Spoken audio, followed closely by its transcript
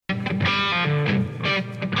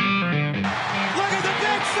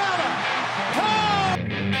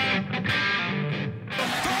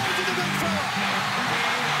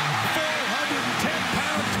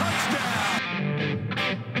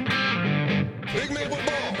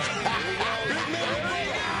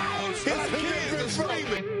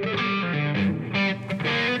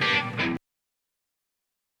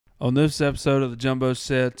On this episode of the Jumbo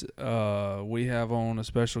Set, we have on a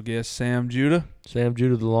special guest, Sam Judah. Sam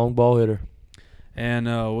Judah, the long ball hitter.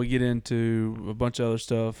 And we get into a bunch of other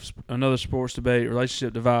stuff, another sports debate,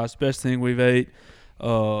 relationship device, best thing we've ate,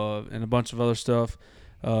 and a bunch of other stuff.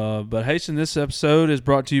 But Hasten, this episode is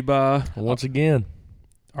brought to you by, once again,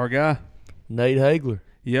 our guy, Nate Hagler.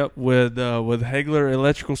 Yep, with Hagler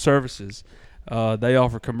Electrical Services. They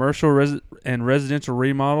offer commercial and residential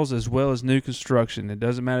remodels as well as new construction. It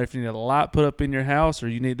doesn't matter if you need a light put up in your house or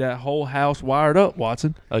you need that whole house wired up,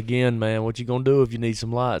 Watson. Again, man, what you going to do if you need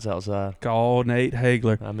some lights outside? Call Nate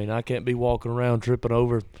Hagler. I mean, I can't be walking around tripping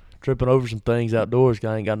over some things outdoors because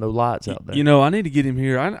I ain't got no lights out there. You know, I need to get him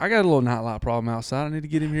here. I got a little nightlight problem outside. I need to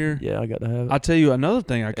get him here. Yeah, I got to have it. I'll tell you another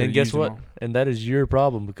thing I could And guess what? And that is your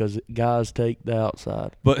problem because guys take the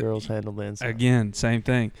outside. But girls handle the inside. Again, same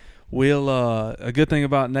thing. We'll a good thing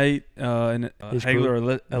about Nate and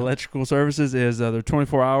Hagler Electrical Services is they're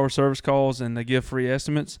 24-hour service calls and they give free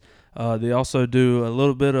estimates. They also do a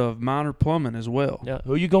little bit of minor plumbing as well. Yeah,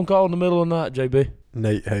 who you gonna call in the middle of the night, JB?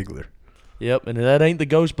 Nate Hagler. Yep, and that ain't the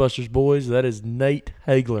Ghostbusters, boys. That is Nate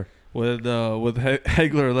Hagler. With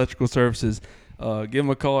Hagler Electrical Services. Give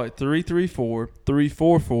them a call at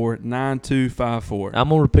 334-344-9254. I'm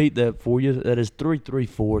going to repeat that for you. That is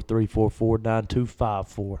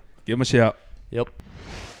 334-344-9254. Give them a shout. Yep.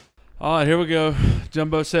 All right, here we go.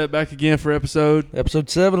 Jumbo Set back again for episode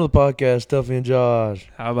 7 of the podcast, Tuffy and Josh.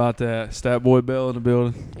 How about that? Stat Boy Bell in the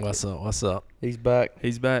building. What's up? He's back.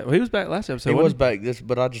 He's back. Well, he was back last episode. He was back,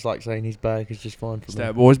 but I just like saying he's back. It's just fun for me.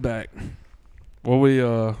 Stat Boy's back. What we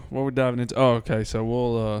diving into? Oh, okay. So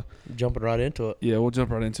we'll jumping right into it. Yeah, we'll jump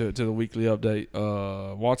right into it to the weekly update.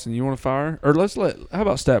 Watson, you want to fire, or how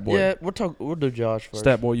about Stat Boy? Yeah, we'll do Josh first.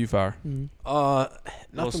 Stat Boy, you fire. Mm-hmm.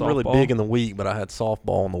 Nothing really big in the week, but I had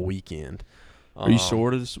softball on the weekend. Are you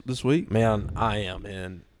sore this week? Man, I am,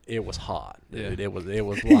 and it was hot, dude. Yeah. It was He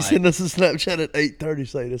like, sent us a Snapchat at 8:30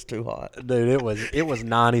 saying it's too hot. dude. It was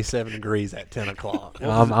 97 degrees at 10 o'clock.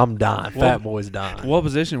 I'm dying. Fat Boy's dying. What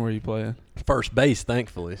position were you playing? First base,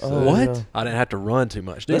 thankfully. So What? Yeah. I didn't have to run too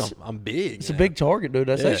much, dude. I'm big. It's a big target, dude.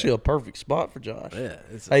 That's Yeah. actually a perfect spot for Josh. Yeah.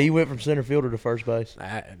 Hey, he went from center fielder to first base.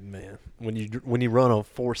 Man, when you run a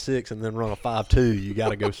 4.6 and then run a 5.2, you got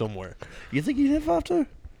to go somewhere. You think he hit 5.2?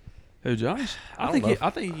 Who, Josh? I think he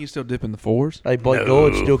can still dip in the fours. Hey, Blake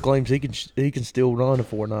Gullich still claims he can still run a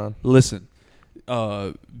 4.9. Listen,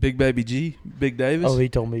 Big Baby G, Big Davis. Oh, he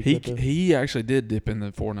told me he actually did dip in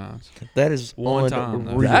the 4.9s. That is one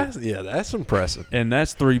time. That's impressive. And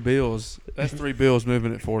that's three bills. That's 3 bills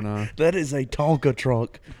moving at 4.9. That is a Tonka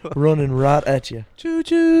trunk running right at you. Choo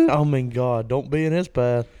choo. Oh my God! Don't be in his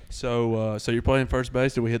path. So you're playing first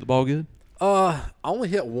base. Did we hit the ball good? I only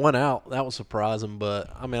hit one out. That was surprising, but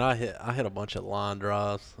I mean, I hit a bunch of line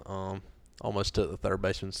drives. Almost took the third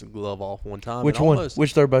baseman's glove off one time. Which one?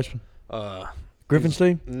 Which third baseman? Griffin's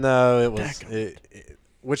team? No, it was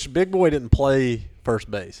which Big Boy didn't play first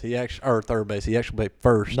base. He actually or third base. He actually played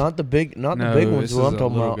first. Not the big ones. What I'm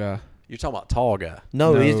talking about. Guy. You're talking about tall guy.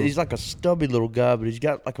 No, he's like a stubby little guy, but he's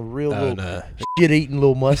got like a real shit-eating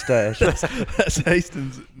little mustache. That's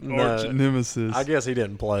Hastings' arch nemesis. I guess he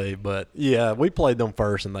didn't play, but yeah, we played them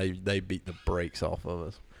first, and they beat the brakes off of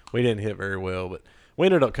us. We didn't hit very well, but we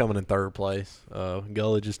ended up coming in third place.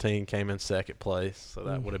 Gullige's team came in second place, so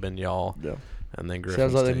that would have been y'all. Yeah. And then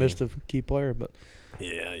Griffin's sounds like team. they missed a key player, but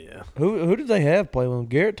yeah. Who did they have playing with them?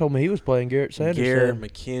 Garrett told me he was playing. Garrett Sanders. Garrett,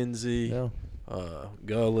 McKenzie. Yeah.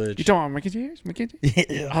 Gullige. You talking about McKenzie?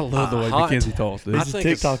 Yeah. I love the way McKenzie talks, dude. He's a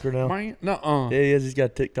TikToker now. Nuh-uh. Yeah, he is. He's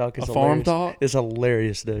got TikTok. It's a farm talk? It's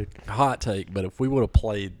hilarious, dude. Hot take, but if we would have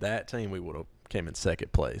played that team, we would have came in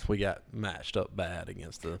second place. We got matched up bad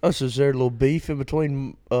against the. Oh, so is there a little beef in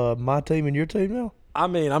between my team and your team now? I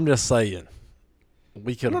mean, I'm just saying.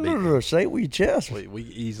 We could have beaten them. No. Say it with your chest. We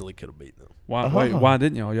easily could have beaten them. Why? Wait, why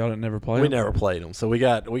didn't y'all? Y'all didn't never play We them? never played them. So we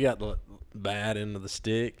got the bad end of the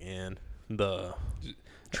stick, and the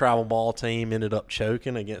travel ball team ended up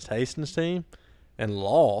choking against Hastings' team and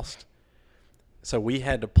lost. So we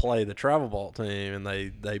had to play the travel ball team, and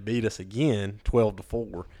they beat us again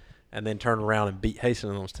 12-4, and then turn around and beat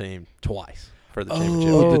Hastings' team twice for the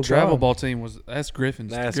championship. Oh, the travel ball team that's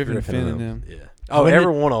Griffin's. That's Griffin Griffin defending them. Yeah. Oh,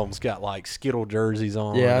 every one of them's got like Skittle jerseys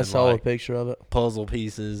on. Yeah, I and saw like a picture of it. puzzle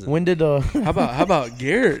pieces. When did How about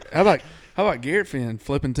Garrett? How about Garrett Finn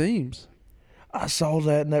flipping teams? I saw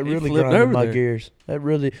that, and that He really flipped grinded over my there. gears. That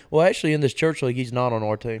really actually in this church league, he's not on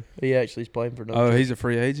our team. He actually is playing for another. Oh, team. he's a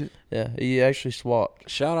free agent. Yeah, he actually swapped.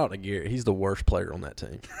 Shout out to Garrett. He's the worst player on that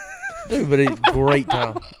team. Dude, but it's great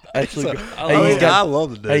time. Actually, I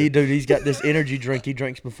love the dude. Hey, dude, he's got this energy drink he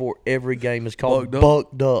drinks before every game. It's called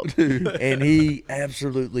Bucked Up. And he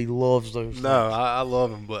absolutely loves those things. I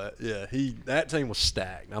love him, but yeah, that team was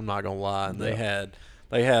stacked. I'm not gonna lie, and they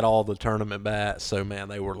had all the tournament bats. So man,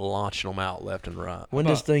 they were launching them out left and right. When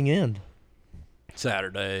does this thing end?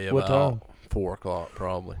 Saturday, what about time? 4:00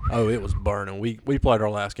 probably. Oh, it was burning. We played our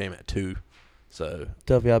last game at 2. So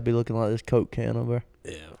Tuffy, I'd be looking like this Coke can over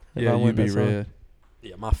there. Yeah. Yeah, you'd be red.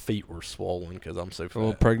 Yeah, my feet were swollen because I'm so fat. A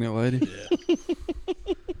little pregnant lady. Yeah.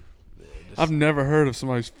 I've never heard of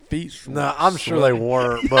somebody's feet. No, I'm sure they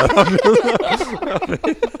weren't, but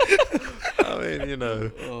I mean, you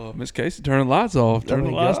know. Miss Casey, turn the lights off. Turn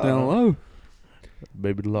the lights down low.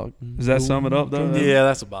 Baby lock. Does that sum it up, though? Yeah,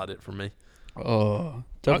 that's about it for me.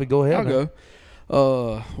 Tuffy, go ahead. I'll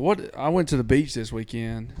go. What? I went to the beach this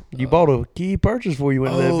weekend. You bought a key purchase before you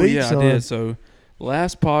went to that beach. Yeah, son. I did. So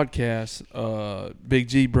last podcast, Big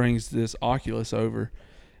G brings this Oculus over,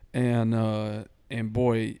 and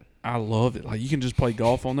boy, I love it. Like, you can just play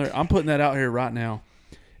golf on there. I'm putting that out here right now.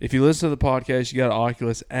 If you listen to the podcast, you got an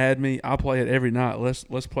Oculus, add me. I play it every night.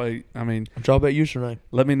 Let's play. I mean, drop that username.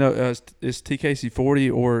 Let me know. It's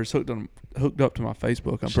TKC40 or it's hooked up to my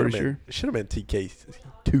Facebook. I'm pretty sure. It should have been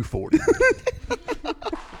TK240.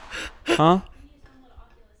 Huh?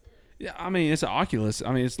 Yeah, I mean, it's an Oculus.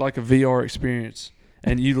 I mean, it's like a VR experience,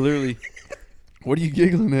 and you literally. What are you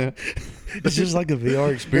giggling at? It's just like a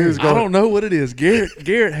VR experience. I don't know what it is.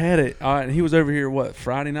 Garrett had it. All right, and he was over here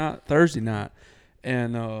Thursday night,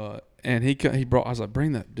 and he brought. I was like,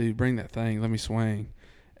 bring that thing. Let me swing,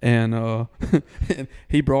 and and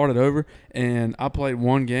he brought it over, and I played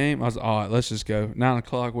one game. I was like, all right, let's just go.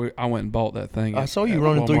 9:00. I went and bought that thing. I saw you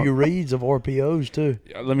running through your reads of RPOs too.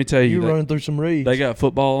 Let me tell you, you're running through some reads. They got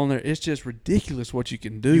football on there. It's just ridiculous what you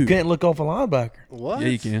can do. You can't look off a linebacker. What? Yeah,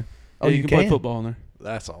 you can. Oh, yeah, you can play football on there.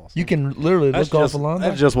 That's awesome. You can literally look off a linebacker.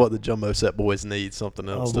 That's just what the Jumbo Set boys need. Something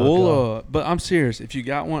else. But I'm serious. If you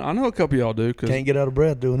got one, I know a couple of y'all do. Can't get out of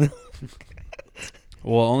breath doing it.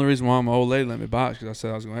 Well, the only reason why my old lady let me buy it is because I said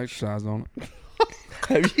I was going to exercise on it.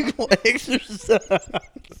 Have you going to exercise?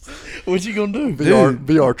 What you going to do?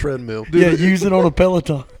 VR treadmill. Dude, yeah, use it on a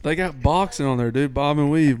Peloton. They got boxing on there, dude. Bob and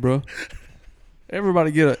weave, bro. Everybody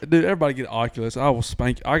get an Oculus. I will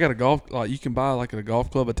spank you. I got a golf. Like, you can buy like a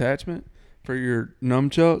golf club attachment for your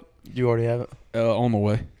nunchuck. You already have it? On the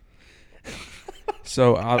way.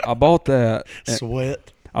 So I bought that.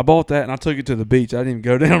 Sweat. I bought that and I took it to the beach. I didn't even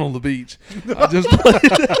go down on the beach. I just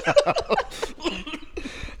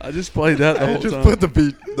played that the whole time. Just put the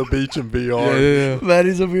beach in VR. Yeah.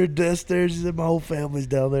 Maddie's over here downstairs. She said my whole family's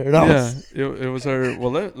down there. It was her.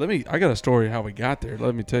 Well, let me. I got a story how we got there.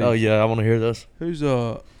 Let me tell you. Oh yeah, I want to hear this. Who's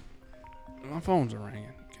my phone's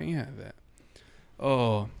ringing. Can't you have that?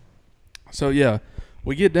 So yeah,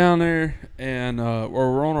 we get down there and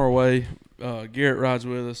we're on our way. Garrett rides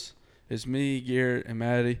with us. It's me, Garrett, and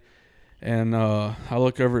Maddie. And I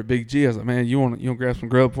look over at Big G. I was like, "Man, you want to grab some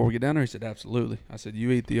grub before we get down there?" He said, "Absolutely." I said,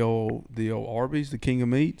 "You eat the old Arby's, the king of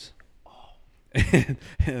meats?" And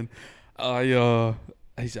he said, "Oh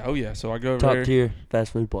yeah." So I go over there. Top tier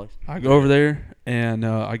fast food place. I go over there and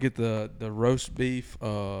I get the roast beef,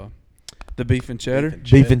 the beef and cheddar.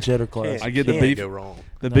 Beef and cheddar classic. I get the beef. Go wrong.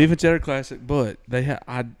 Beef and cheddar classic, but they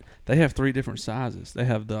have 3 different sizes. They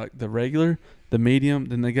have the regular, the medium,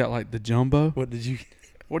 then they got like the jumbo. What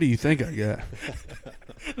do you think I got?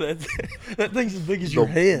 that thing's as big as your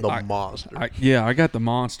head. The monster. I got the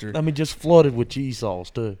monster. I mean, just flooded with cheese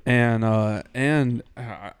sauce too. And I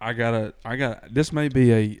got this may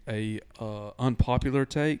be a unpopular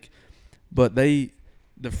take, but the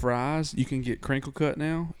fries you can get crinkle cut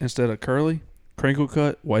now instead of curly. Crinkle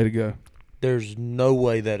cut, way to go. There's no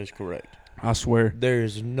way that is correct. I swear. There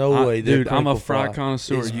is no way. Dude, I'm a fry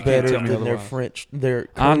connoisseur. You can't tell me otherwise. Their French.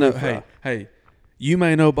 I know. Hey. You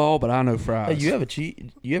may know ball, but I know fries. Hey,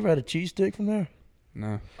 you ever had a cheese stick from there?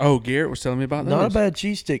 No. Oh, Garrett was telling me about those. Not a bad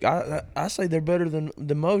cheese stick. I say they're better than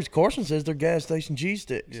most. Carson says they're gas station cheese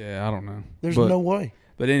sticks. Yeah, I don't know. There's no way.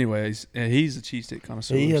 But anyways, he's a cheese stick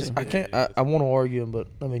connoisseur. He has. I can't. I want to argue him, but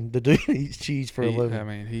I mean, the dude eats cheese for a living. I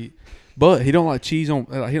mean, but he don't like cheese on.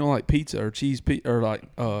 He don't like pizza or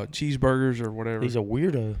cheeseburgers or whatever. He's a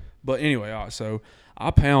weirdo. But anyway, all right, so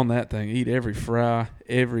I pound that thing, eat every fry,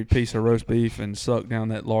 every piece of roast beef, and suck down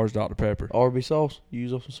that large Dr. Pepper. Arby sauce. You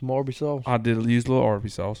use some Arby sauce. I did use a little Arby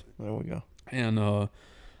sauce. There we go. And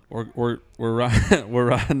we're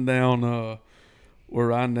riding down. we're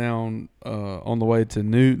riding down on the way to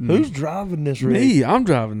Newton. Who's driving this rig? Me. I'm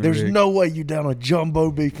driving the There's rig. no way you down a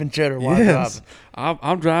jumbo beef and cheddar while Yes, driving.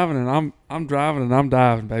 I'm driving and I'm driving and I'm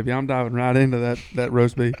diving, baby. I'm diving right into that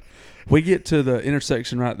roast beef. We get to the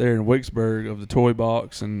intersection right there in Wicksburg of the Toy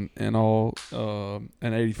Box and all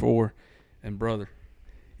and 84, and brother,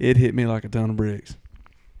 it hit me like a ton of bricks.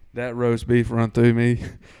 That roast beef run through me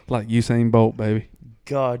like Usain Bolt, baby.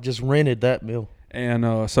 God, just rented that meal.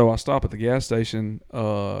 And so I stop at the gas station.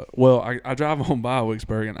 I drive on by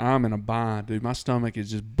Wicksburg, and I'm in a bind, dude. My stomach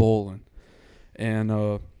is just boiling. And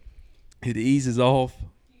it eases off.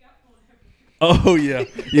 Oh, yeah.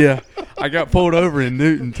 Yeah. I got pulled over in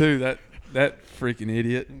Newton, too. That freaking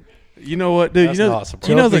idiot. You know what, dude? That's you know, not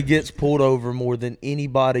surprising. you know Tuffy gets pulled over more than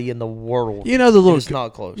anybody in the world. You know the little. It's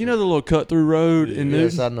not close. You know the little cut through road in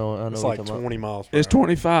Yes, Newton. I know. It's what like you're talking 20 miles. It's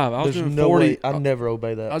 25. I was There's doing no 40. way. I never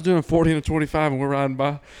obey that. I was doing 40 and 25, and we're riding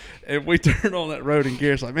by, and we turned on that road, and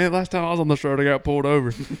Garrett's like, "Man, last time I was on this road, I got pulled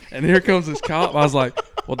over." And here comes this cop. I was like,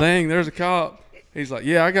 "Well, dang, there's a cop." He's like,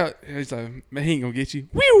 "Yeah, I got." He's like, "Man, he ain't gonna get you."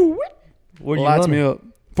 Whew! Where you Lights running? me up.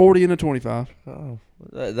 40 and a 25. Oh,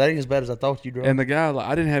 that ain't as bad as I thought you drove. And the guy, like,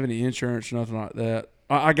 I didn't have any insurance or nothing like that.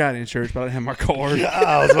 I got insurance, but I didn't have my card.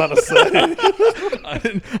 I was about to say.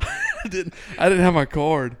 I didn't have my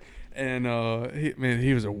card. And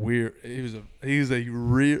he was a weird. He was a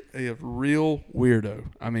real weirdo.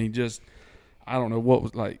 I mean, just I don't know what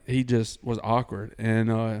was like. He just was awkward.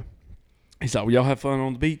 And he's like, "Well, y'all have fun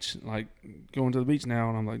on the beach, like going to the beach now."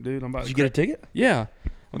 And I'm like, "Dude, I'm about." Did you get a ticket? Yeah,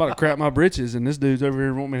 I'm about to crap my britches, and this dude's over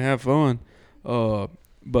here wanting me to have fun.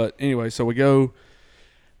 But anyway, so we go,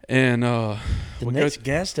 and The next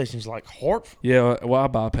gas station's like Hartford. yeah. Well, I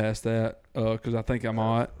bypassed that because I think I'm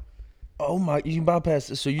all right. Oh my! You can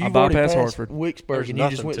bypass it. So you've I already bypassed passed Hartford. Wicksburg, and you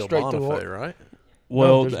just went straight to Hartford. right?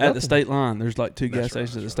 Well, there's at nothing. the state line, there's like two gas That's right,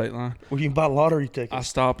 stations at the that's state line. Well, you can buy lottery tickets. I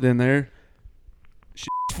stopped in there. Shit's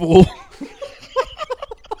full.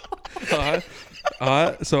 All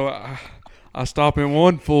right. So I stop in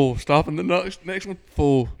one full. Stop in the next one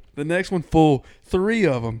full. The next one full. 3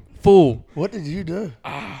 of them full. What did you do?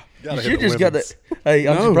 Gotta You hit should the just got women's. that. Hey,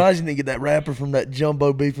 I'm No. surprised you didn't get that wrapper from that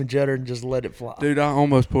jumbo beef and cheddar and just let it fly. Dude, I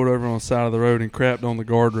almost pulled over on the side of the road and crapped on the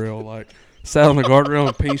guardrail. Like, sat on the guardrail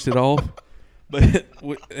and pinched it off. But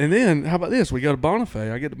and then, how about this? We go to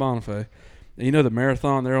Bonifay. I get to Bonifay. And you know the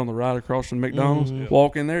marathon there on the right across from McDonald's? Mhm.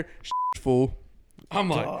 Walk in there, full. I'm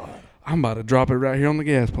like, I'm about to drop it right here on the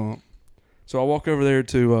gas pump. So I walk over there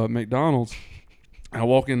to McDonald's. I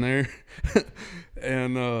walk in there,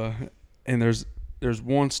 and there's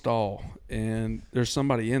one stall, and there's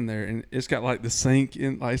somebody in there, and it's got like the sink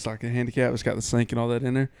in, like it's like a handicap. It's got the sink and all that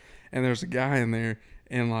in there, and there's a guy in there,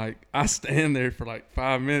 and like I stand there for like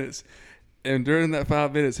 5 minutes, and during that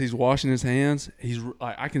 5 minutes, he's washing his hands. He's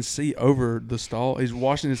like, I can see over the stall. He's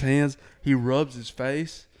washing his hands. He rubs his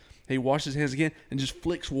face. He washes his hands again and just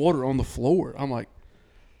flicks water on the floor. I'm like,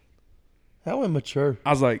 How immature.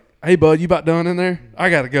 I was like, "Hey, bud, you about done in there? I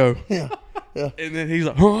gotta go." Yeah. And then he's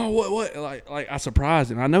like, "Oh, what?" Like I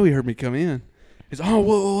surprised him. I know he heard me come in. He's like, "Oh,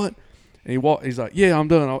 what?" And he's like, "Yeah, I'm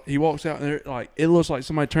done." He walks out there, like it looks like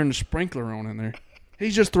somebody turned the sprinkler on in there.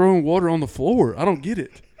 He's just throwing water on the floor. I don't get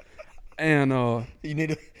it. And You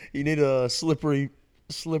need a slippery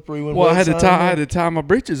when. well, I had wet sign. to tie my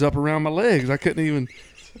britches up around my legs. I couldn't even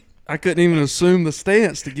assume the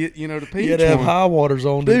stance to get to pinch You had to have one. high waters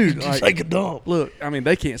on, Dude, to like, take a dump. Look, I mean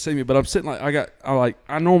they can't see me, but I'm sitting like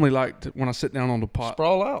I normally like to, when I sit down on the pot,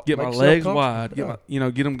 Sprawl out. get Make my yourself legs comfortable. wide, Yeah.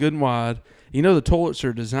 get them good and wide. You know the toilets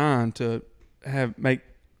are designed to make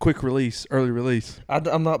quick release, early release.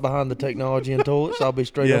 I'm not behind the technology in toilets. I'll be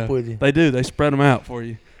straight up with you. They do. They spread them out for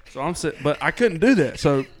you. So I'm sitting, but I couldn't do that.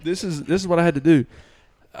 So this is what I had to do.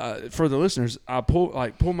 For the listeners, I pull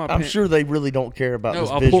my. I'm sure they really don't care about this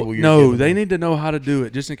I'll visual. You're no, giving they them. need to know how to do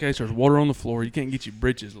it, just in case there's water on the floor. You can't get your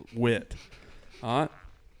britches wet. All right.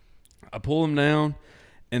 I pull them down,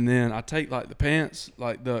 and then I take like the pants,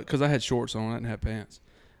 because I had shorts on, I didn't have pants.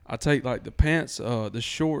 I take like the pants, the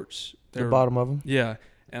shorts, The bottom of them. yeah,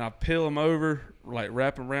 and I peel them over, like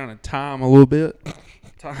wrap them around and tie them a little bit.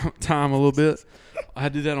 tie them a little bit. I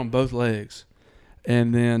do that on both legs,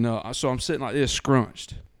 and then so I'm sitting like this,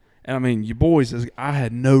 scrunched. And I mean, you boys, I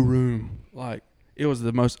had no room. Like it was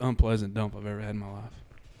the most unpleasant dump I've ever had in my life.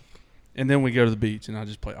 And then we go to the beach, and I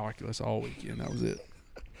just play Oculus all weekend. That was it.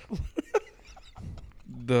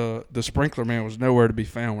 The sprinkler man was nowhere to be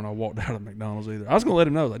found when I walked out of McDonald's either. I was gonna let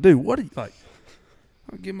him know, like, dude, what are you like?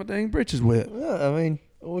 I'm getting my dang britches wet. Yeah, I mean,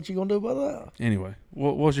 what you gonna do about that? Anyway,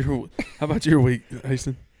 what was your? How about your week,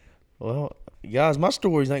 Haston? Well, guys, my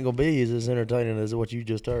stories ain't gonna be as entertaining as what you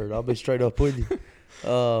just heard. I'll be straight up with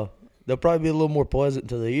you. they'll probably be a little more pleasant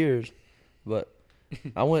to the ears. But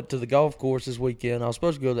I went to the golf course this weekend. I was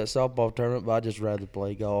supposed to go to that softball tournament, but I just rather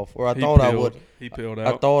play golf. Or I thought I would. He peeled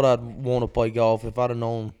out. I thought I'd want to play golf if I'd have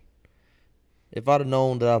known. If I'd have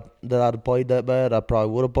known that I'd have played that bad, I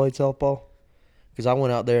probably would have played softball. Because I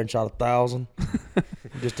went out there and shot 1,000,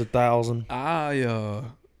 just 1,000. I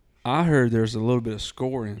heard there's a little bit of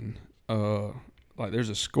scoring. Like there's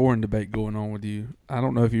a scoring debate going on with you. I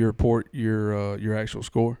don't know if you report your actual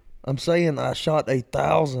score. I'm saying I shot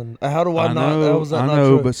 1,000. How do I not? Know, How was that I not know,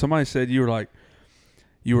 true? but somebody said you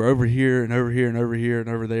were over here and over here and over here and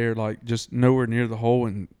over there, like just nowhere near the hole,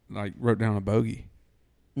 and like wrote down a bogey.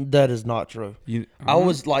 That is not true. I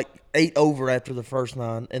was like 8 over after the first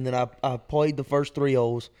 9, and then I played the first 3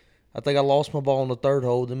 holes. I think I lost my ball on the 3rd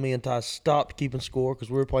hole. Then me and Ty stopped keeping score because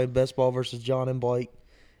we were playing best ball versus John and Blake,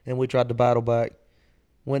 and we tried to battle back.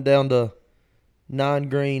 Went down to 9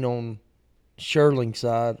 green on Shirling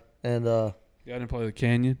side, and you didn't play the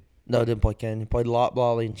Canyon? No, I didn't play Canyon. Played Lot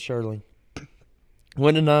Volley and Shirling.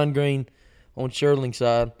 Went to 9 green on Shirling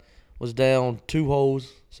side. Was down 2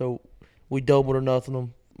 holes, so we doubled or nothing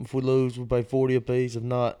them. If we lose, we pay 40 apiece. If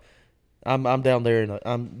not, I'm down there in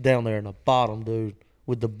the bottom, dude,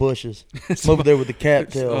 with the bushes. I'm over there with the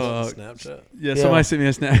cattails. Snapchat. Yeah, somebody sent me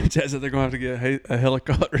a Snapchat that they're going to have to get a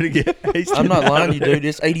helicopter to get Hasty. I'm not lying to you, dude.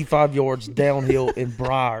 It's 85 yards downhill in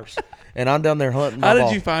briars, and I'm down there hunting. How ball.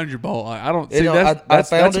 did you find your ball? I don't see You know, that's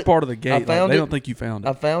found it. part of the gate. Like, found they it. don't think you found it.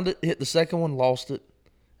 I found it, hit the second one, lost it,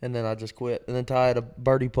 and then I just quit. And then Ty had a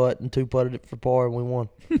birdie putt and 2-putted it for par, and we won.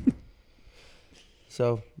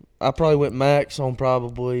 So I probably went max on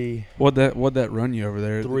probably What'd that run you over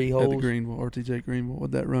there? 3 at holes. the Greenville, RTJ Greenville.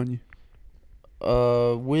 What'd that run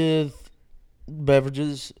you? With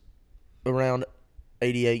beverages around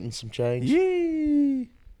 88 and some change. Yee!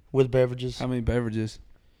 With beverages. How many beverages?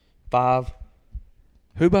 5.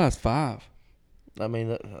 Who buys 5? I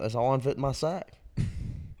mean, that's all I'm fitting in my sack.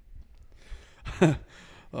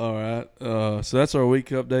 All right. So that's our week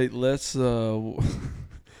update. Let's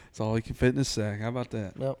it's all you can fit in the sack. How about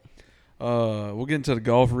that? Yep. We'll get into the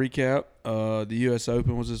golf recap. The U.S.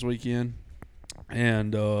 Open was this weekend,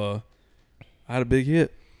 and I had a big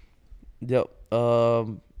hit. Yep.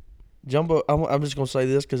 Jumbo, I'm just going to say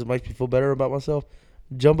this because it makes me feel better about myself.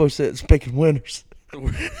 Jumbo said it's picking winners.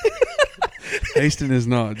 Hastings is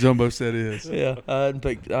not. Jumbo said is. Yeah. I hadn't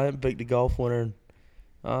picked the golf winner in,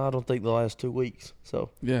 I don't think the last 2 weeks. So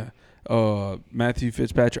Yeah. Matthew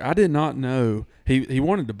Fitzpatrick. I did not know. He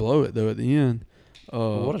wanted to blow it, though, at the end.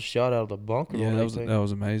 what a shot out of the bunker. Yeah, that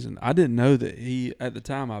was amazing. I didn't know that he, at the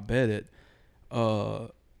time I bet it,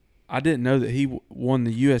 I didn't know that he won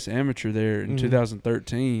the U.S. Amateur there in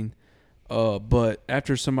 2013. But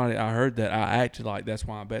after I heard that, I acted like that's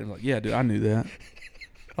why I bet. I was like, yeah, dude, I knew that.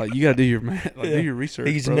 Like, you got to do your math, do your research.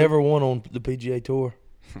 He's brother. never won on the PGA Tour.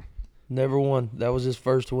 Never won. That was his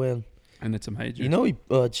first win. And it's a major. You know, he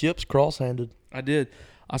chips cross-handed. I did.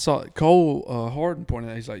 I saw Cole Harden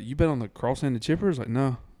pointed out. He's like, you bet on the cross-handed chipper? I was like,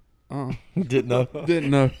 no. Didn't know. Didn't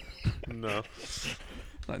know. No.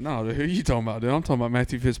 Like, no, dude, who you talking about, dude? I'm talking about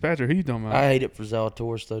Matthew Fitzpatrick. Who you talking about? I hate it for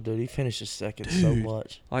Zalatoris, though, dude. He finishes second so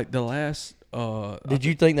much. Like, the last Did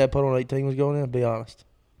you think that putt on 18 was going in? Be honest.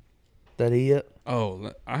 That he hit?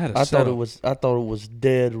 Oh, I had a I setup. thought it was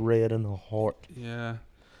dead red in the heart. Yeah.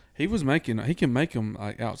 He can make them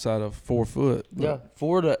like outside of 4 foot. Yeah,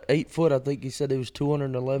 4 to 8 foot. I think he said he was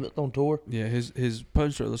 211th on tour. Yeah, his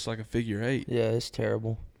punch stroke looks like a figure 8. Yeah, it's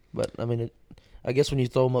terrible. But I mean, I guess when you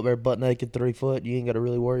throw him up there butt naked 3 foot, you ain't got to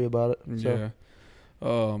really worry about it. So.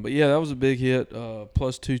 Yeah. But yeah, that was a big hit.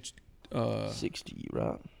 Plus 2. 60,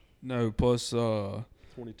 right? No, plus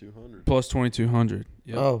 2,200. plus 2,200.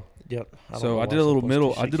 Yep. Oh, yep. So I did a little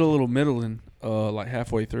middle. I did a little middling. Like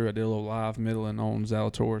halfway through, I did a little live middling on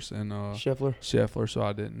Zalatoris and Scheffler. So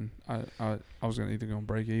I didn't. I was either gonna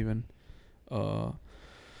break even. So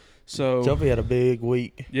Tuffy had a big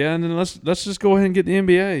week. Yeah, and then let's just go ahead and get the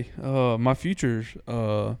NBA. My futures.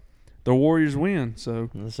 The Warriors win. So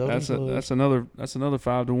that's another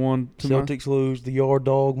 5-1. Celtics lose. The yard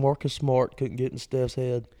dog Marcus Smart couldn't get in Steph's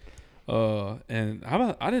head. And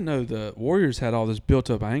I didn't know the Warriors had all this built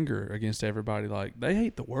up anger against everybody. Like, they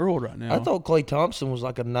hate the world right now. I thought Klay Thompson was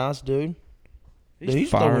like a nice dude. He's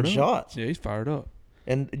fired throwing up. shots. Yeah, he's fired up.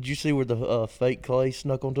 And did you see where the fake Klay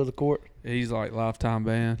snuck onto the court? He's like lifetime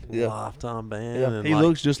ban. Yeah. Lifetime ban. Yeah. And He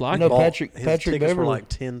looks just like him. Patrick his tickets Beverly were like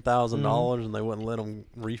 $10,000 and they wouldn't let him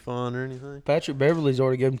refund or anything. Patrick Beverly's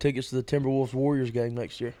already gave him tickets to the Timberwolves Warriors game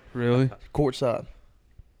next year, Really? courtside.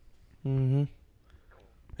 Mm-hmm.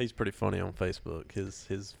 He's pretty funny on Facebook. His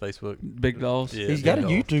Facebook. Big dolls. Yeah, He's got a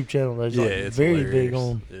YouTube channel that's it's very hilarious. big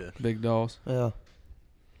on. Yeah. Big dolls. Yeah.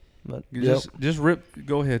 But just rip.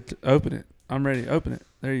 Go ahead, open it. I'm ready. Open it.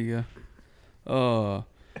 There you go.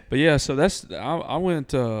 But yeah, so I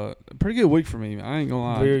went a pretty good week for me. I ain't gonna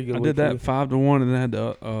lie. Very good I week did for that you. 5-1, and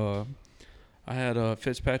then I had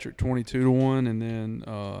Fitzpatrick 22-1, and then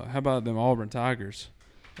how about them Auburn Tigers?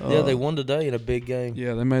 Yeah, they won today in a big game.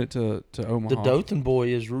 Yeah, they made it to Omaha. The Dothan boy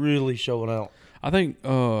is really showing out. I think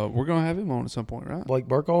we're gonna have him on at some point, right? Blake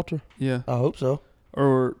Burkhalter? Yeah. I hope so.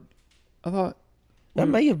 Or I thought That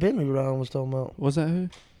may have been who Ryan was talking about. Was that who?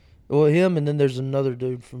 Well, him, and then there's another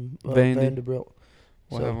dude from Vanderbilt.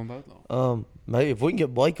 We'll have them both on. Maybe if we can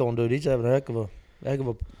get Blake on, dude, he's having a heck of a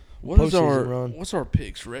postseason run. What's our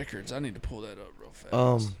picks records? I need to pull that up real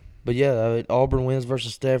fast. But yeah, Auburn wins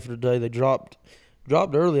versus Stanford today. They dropped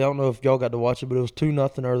early. I don't know if y'all got to watch it, but it was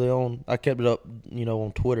 2-0 early on. I kept it up,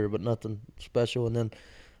 on Twitter, but nothing special. And then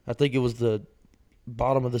I think it was the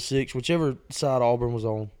bottom of the sixth, whichever side Auburn was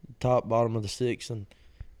on, top, bottom of the sixth, and it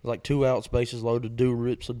was like 2 outs, bases loaded. Dew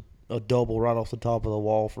rips a double right off the top of the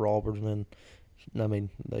wall for Auburn, and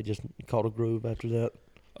then they just caught a groove after that.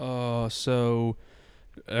 So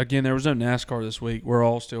again, there was no NASCAR this week. We're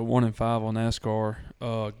all still 1-5 on NASCAR.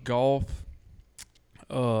 Golf,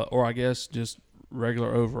 or I guess just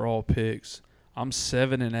regular overall picks. I'm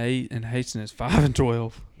 7-8, and Haston is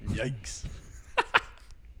 5-12. Yikes!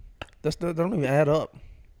 That don't even add up.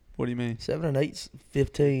 What do you mean? 7 and 8's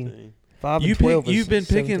 15. 5 and 12 is You've been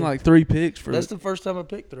 17. picking like 3 picks for. That's the first time I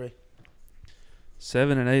picked 3.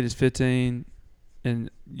 7 and 8 is 15, and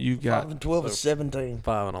you got 5 and 12 is 17.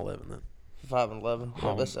 5 and 11 then. 5 and 11. Yeah,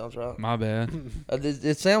 Oh, that sounds right. my bad.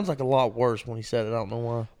 It sounds like a lot worse when he said it. I don't know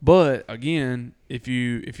why. But again, if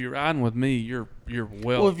you're riding with me, you're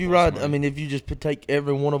well. Well, if you ride, if you just take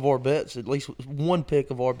every one of our bets, at least one pick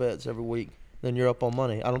of our bets every week, then you're up on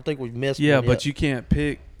money. I don't think we've missed. Yeah, one but yet. you can't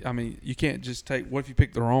pick. You can't just take. What if you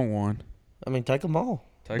pick the wrong one? Take them all.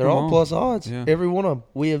 Take They're them all plus odds. Yeah. Every one of them.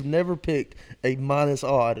 We have never picked a minus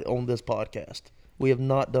odd on this podcast. We have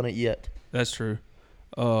not done it yet. That's true.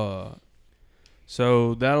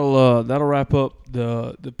 So that'll wrap up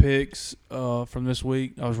the picks from this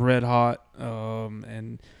week. I was red hot,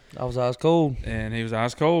 and I was ice cold. And he was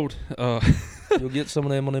ice cold. You'll get some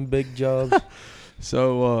of them on them big jobs.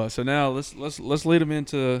 So now let's lead him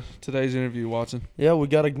into today's interview, Watson. Yeah, we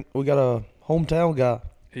got a hometown guy.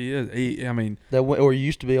 He is. That went, or he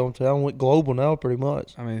used to be hometown, went global now, pretty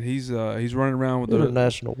much. He's running around with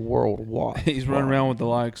international, worldwide. He's running around with the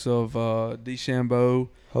likes of Dechambeau,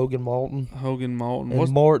 Hogan Malton,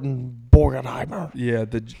 and Martin Borgenheimer. Yeah,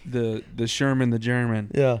 the Sherman, the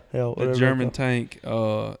German. Yeah, the German tank.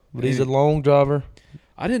 But he's a long driver.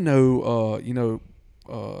 I didn't know.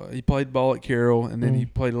 He played ball at Carroll, and then he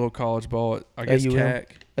played a little college ball at CAC.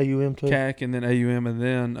 AUM too. CAC, and then AUM, and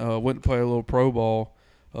then went to play a little pro ball.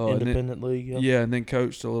 Independent league. Yeah, and then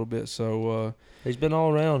coached a little bit. So he's been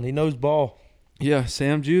all around. He knows ball. Yeah,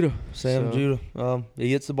 Sam Judah. Judah.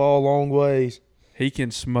 He hits the ball a long ways. He can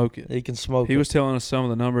smoke it. He was telling us some of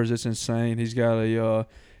the numbers. It's insane. He's got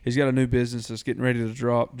a new business that's getting ready to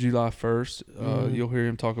drop July 1st. You'll hear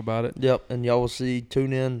him talk about it. Yep, and y'all will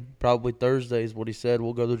tune in probably Thursday is what he said.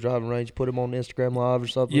 We'll go to the driving range, put him on Instagram Live or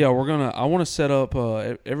something. Yeah, I want to set up,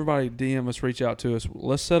 everybody DM us, reach out to us.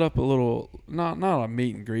 Let's set up a little, not a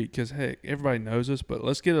meet and greet because, heck, everybody knows us, but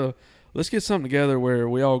let's get something together where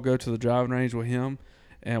we all go to the driving range with him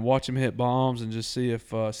and watch him hit bombs and just see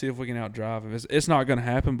if we can outdrive him. It's not going to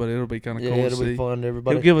happen, but it'll be kind of cool to see. Yeah, it'll be fun.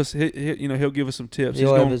 Everybody. He'll give us some tips.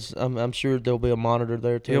 I'm sure there'll be a monitor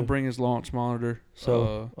there too. He'll bring his launch monitor.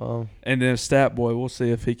 So, and then Stat Boy, we'll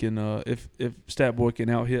see if he can. If Stat Boy can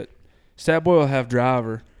out hit. Stat Boy will have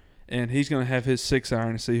driver, and he's going to have his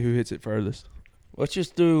 6-iron to see who hits it furthest. Let's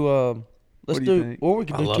just do. What do you think? Or we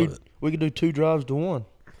can do two. We can do 2 drives to 1.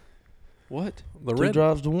 What? 2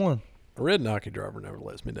 drives to 1. A red Nike driver never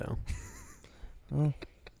lets me down.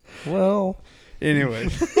 Well. Anyway.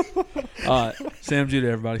 All right. Sam Judah,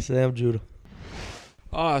 everybody. Sam Judah.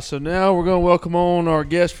 All right, so now we're going to welcome on our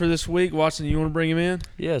guest for this week. Watson, you want to bring him in?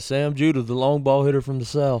 Yeah, Sam Judah, the long ball hitter from the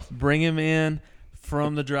South. Bring him in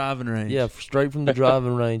from the driving range. Yeah, straight from the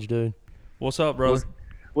driving range, dude. What's up, brother?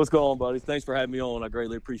 What's going on, buddies? Thanks for having me on. I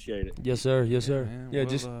greatly appreciate it. Yes, sir. Yes, sir. Man, yeah,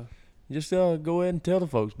 just go ahead and tell the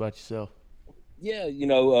folks about yourself. Yeah,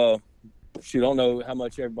 I don't know how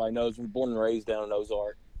much everybody knows. I'm born and raised down in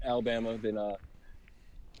Ozark, Alabama. Then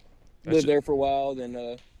lived there for a while.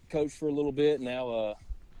 Then coached for a little bit. Now,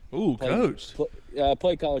 coached.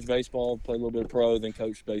 Played college baseball. Played a little bit of pro. Then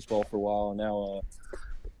coached baseball for a while. And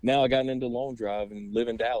now I gotten into long drive and live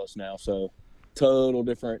in Dallas now. So total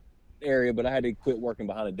different area. But I had to quit working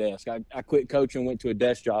behind a desk. I quit coaching, went to a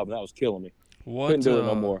desk job, and that was killing me. Couldn't do it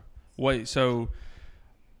no more. Wait, so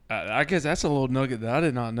I guess that's a little nugget that I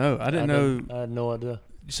did not know. I didn't know. I had no idea.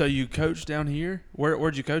 So you coached down here?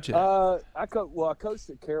 Where'd you coach at? I coached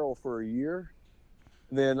at Carroll for a year.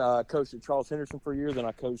 Then I coached at Charles Henderson for a year. Then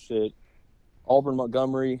I coached at Auburn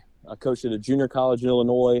Montgomery. I coached at a junior college in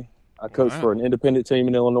Illinois. I coached for an independent team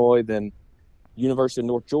in Illinois. Then University of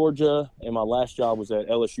North Georgia, and my last job was at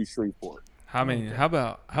LSU Shreveport. How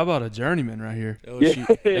about a journeyman right here?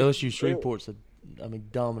 LSU Shreveport's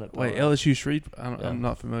dominant. Wait, LSU Shreveport? I'm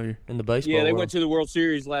not familiar. In the baseball Yeah, they world. went to the World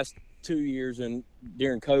Series last 2 years, and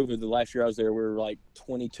during COVID, the last year I was there, we were like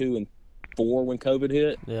 22-4 when COVID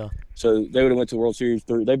hit. Yeah. So they would have went to the World Series.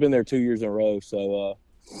 They've been there 2 years in a row, so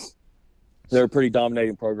they're a pretty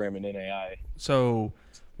dominating program in NAIA. So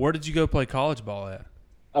where did you go play college ball at?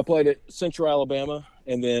 I played at Central Alabama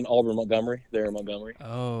and then Auburn Montgomery, there in Montgomery.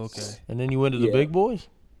 Oh, okay. And then you went to the big boys?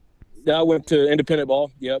 Then I went to independent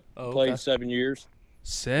ball. Yep. Oh, Played okay. 7 years.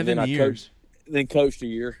 7 years? Then coached a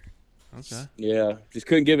year. Okay. Yeah. Just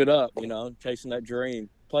couldn't give it up, chasing that dream.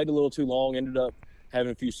 Played a little too long, ended up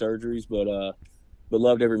having a few surgeries, but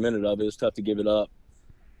loved every minute of it. It was tough to give it up,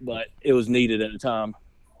 but it was needed at the time.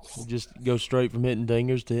 You just go straight from hitting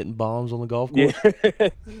dingers to hitting bombs on the golf course? Yeah.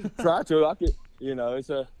 Try to. I could,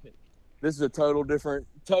 this is a total different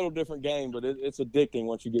game, but it's addicting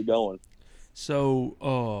once you get going.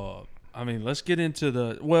 So, let's get into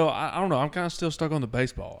the. Well, I don't know. I'm kind of still stuck on the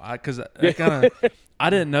baseball because I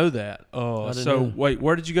didn't know that. Wait,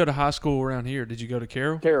 where did you go to high school around here? Did you go to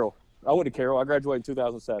Carroll? Carroll. I went to Carroll. I graduated in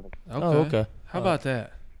 2007. Okay. Oh, okay. How about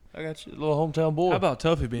that? I got you, a little hometown boy. How about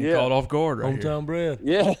Tuffy being caught off guard right hometown here? bred?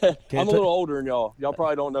 Yeah, I'm a little older than y'all. Y'all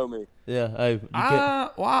probably don't know me. Yeah, hey.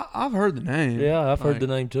 I've heard the name. Yeah, I've heard the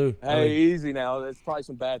name too. Hey, easy now. That's probably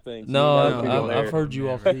some bad things. No, I've heard you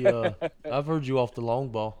off the. I've heard you off the long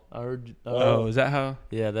ball. I heard. Is that how?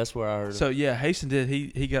 Yeah, that's where I heard. So yeah, Hasten did.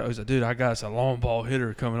 He was like, dude, I got us a long ball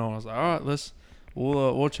hitter coming on. I was like, all right,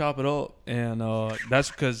 we'll chop it up, and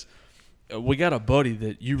that's because we got a buddy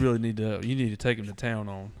that you really need to take him to town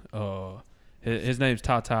on. His name's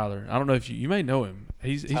Ty Tyler. I don't know if you may know him.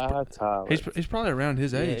 He's probably around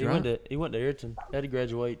his age, he right? He went to Ayrton. Had to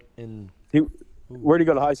graduate in. Where'd he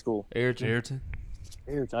go to high school? Ayrton.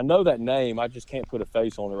 I know that name. I just can't put a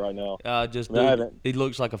face on it right now. He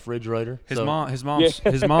looks like a refrigerator. His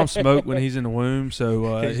mom smoked when he's in the womb,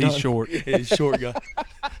 so he's short. He's short guy.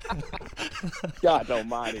 God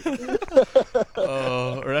almighty.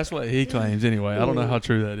 Or that's what he claims anyway. I don't know how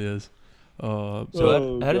true that is. How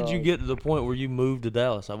did you get to the point where you moved to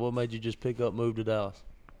Dallas? What made you just move to Dallas?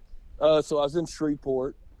 So I was in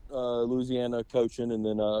Shreveport, Louisiana, coaching, and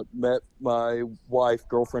then met my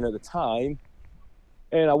girlfriend at the time.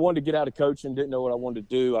 And I wanted to get out of coaching, didn't know what I wanted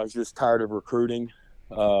to do. I was just tired of recruiting.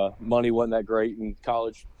 Money wasn't that great in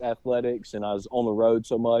college athletics, and I was on the road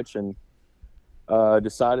so much, and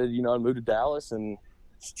decided, to move to Dallas and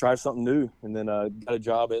just try something new. And then got a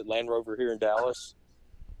job at Land Rover here in Dallas.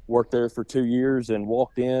 Worked there for 2 years and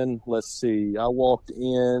walked in. Let's see. I walked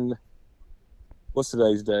in. What's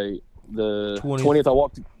today's date? The 20th. I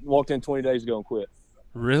walked in 20 days ago and quit.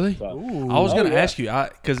 Really? So, I was going to ask you,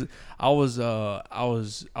 because I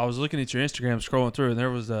was looking at your Instagram, scrolling through, and there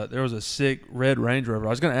was a sick red Range Rover. I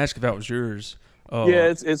was going to ask if that was yours.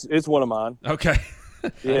 Yeah, it's one of mine. Okay.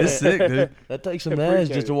 Yeah. It's sick, dude. That takes some manage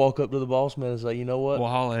just to walk up to the boss man and say, you know what? We'll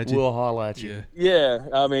holler at you. We'll holler at you. Yeah.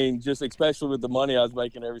 Just especially with the money I was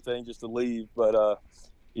making, everything, just to leave. But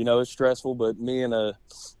it's stressful. But me and a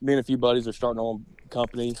few buddies are starting our own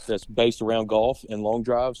company that's based around golf and long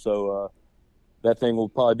drive. So that thing will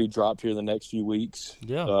probably be dropped here in the next few weeks.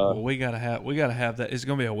 Yeah. We gotta have that. Is it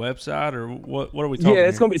gonna be a website or what are we talking? Yeah,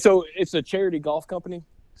 it's gonna be. So it's a charity golf company.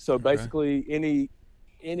 So basically,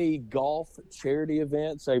 any golf charity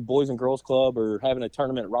event, say Boys and Girls Club or having a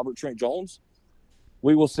tournament at Robert Trent Jones,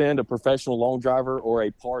 we will send a professional long driver or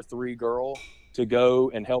a par 3 girl to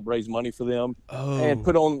go and help raise money for them and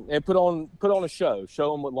put on a show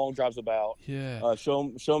them what long drive's about. Yeah.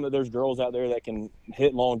 Show them that there's girls out there that can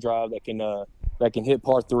hit long drive, that can hit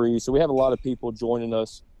par 3. So we have a lot of people joining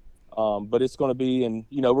us. But it's going to be, and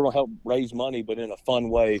we're going to help raise money, but in a fun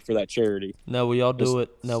way for that charity. Now we all do it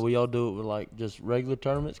with like just regular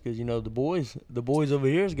tournaments, because the boys over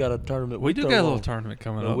here's got a tournament. We do got a little tournament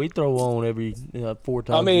coming up. We throw on every 4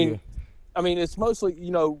 times a year. It's mostly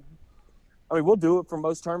we'll do it for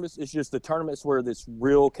most tournaments. It's just the tournaments where this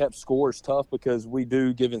real kept score is tough, because we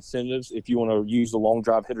do give incentives if you want to use the long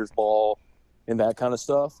drive hitter's ball and that kind of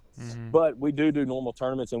stuff. Mm-hmm. But we do normal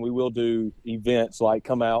tournaments, and we will do events like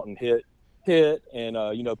come out and hit and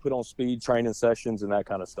put on speed training sessions and that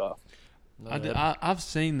kind of stuff. I've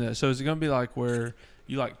seen this. So is it going to be like where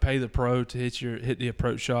you like pay the pro to hit the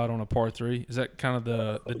approach shot on a par 3? Is that kind of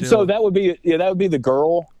the deal? So that would be the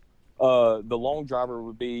girl. The long driver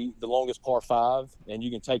would be the longest par 5, and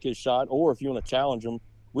you can take his shot. Or if you want to challenge him,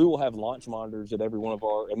 we will have launch monitors at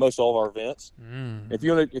most all of our events. If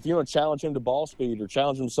you want to challenge him to ball speed or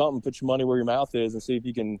challenge him to something, put your money where your mouth is and see if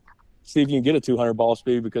you can get a 200 ball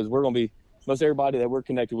speed, because we're going to be most everybody that we're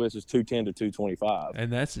connected with is 210 to 225,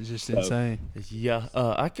 and that's just insane. Yeah,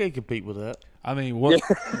 I can't compete with that. I mean, what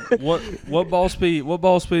ball speed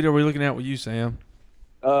are we looking at with you, Sam?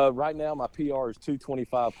 Right now, my PR is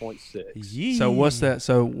 225.6. So what's that?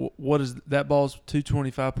 So what is that? Ball's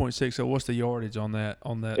 225.6. So what's the yardage on that?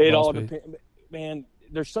 It all depends, man.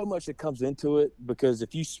 There's so much that comes into it, because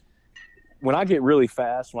when I get really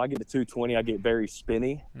fast, when I get to 220, I get very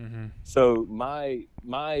spinny. So my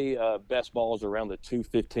best ball is around the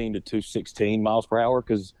 215 to 216 miles per hour,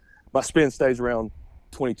 because my spin stays around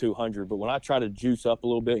 2,200. But when I try to juice up a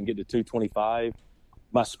little bit and get to 225.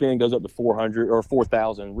 My spin goes up to 400 or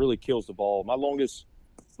 4,000, really kills the ball. My longest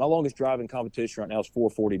driving competition right now is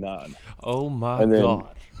 449. Oh my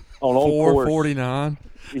God! On 449.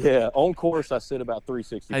 Yeah, on course I sit about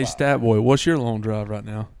 365. Hey, Stat Boy, what's your long drive right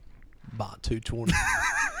now? About 220.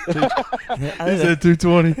 He said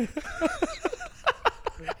 220.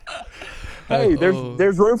 Hey,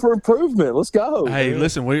 there's room for improvement. Let's go. Hey,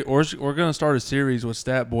 listen, we're going to start a series with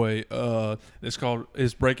Stat Boy.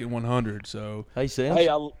 It's Breaking 100. So hey,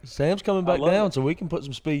 Sam's coming back down, so we can put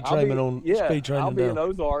some speed training on. Speed training. I'll be in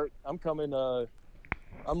Ozark. I'm coming.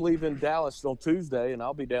 I'm leaving Dallas on Tuesday, and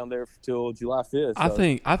I'll be down there till July 5th.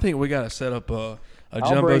 So. I think we got to set up a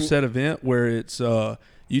jumbo set event where it's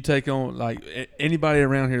you take on, like, anybody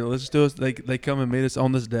around here. Let's do it. They come and meet us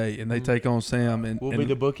on this day, and they take on Sam, and we'll be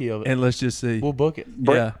the bookie of it. And let's just see. We'll book it.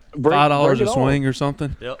 $5 a swing or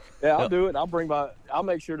something. Yep. Yeah, I'll do it. I'll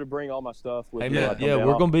make sure to bring all my stuff with me.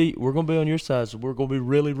 We're gonna be on your side, so we're gonna be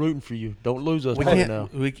really rooting for you. Don't lose us right now.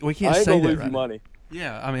 We can't I ain't say gonna that lose right you now. money.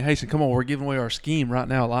 Yeah, I mean, Hasten, come on, we're giving away our scheme right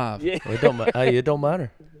now live. Yeah. It don't matter. Hey, it don't matter.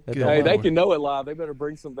 They can know it live. They better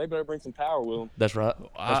bring some power with them. That's right.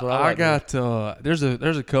 That's what I got. There's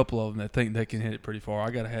a couple of them that think they can hit it pretty far. I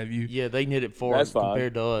got to have you. Yeah, they can hit it far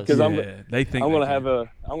compared to us. Because they think I'm gonna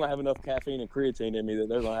have enough caffeine and creatine in me that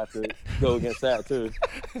they're gonna have to go against that too.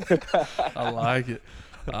 I like it.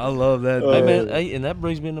 I love that. Hey man, and that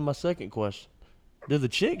brings me into my second question. Do the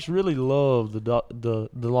chicks really love the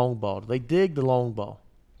long ball? Do they dig the long ball?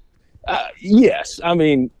 Yes. I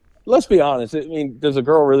mean, let's be honest. I mean, does a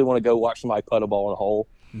girl really want to go watch somebody putt a ball in a hole?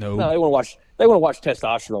 No. They want to watch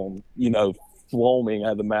testosterone, foaming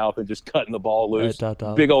out of the mouth and just cutting the ball loose.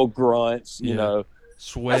 Big old grunts, you know.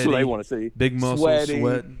 Sweaty. That's what they want to see. Big muscles,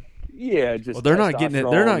 sweating. Yeah, just. Well, they're not getting it.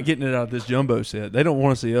 They're not getting it out of this jumbo set. They don't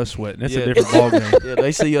want to see us sweating. It's a different ball game. Yeah,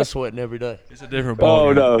 they see us sweating every day. It's a different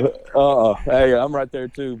ball game. Oh no. Hey, I'm right there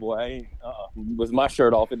too, boy. I ain't. With my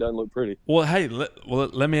shirt off, it doesn't look pretty. Well, hey,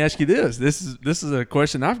 let me ask you this. This is a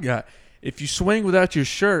question I've got. If you swing without your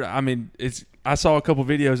shirt, I mean, I saw a couple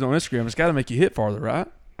videos on Instagram. It's got to make you hit farther, right?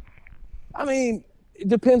 I mean, it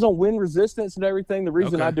depends on wind resistance and everything. The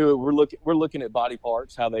reason I do it, we're looking at body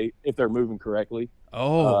parts, if they're moving correctly.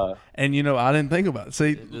 Oh, and I didn't think about it.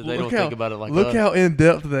 See, they don't think about it like look us. how in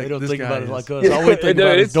depth they don't think about it like us. Yeah. All we think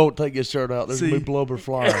about is don't take your shirt out. There's gonna be blubber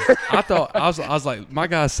flying. I was like, my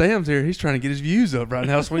guy Sam's here. He's trying to get his views up right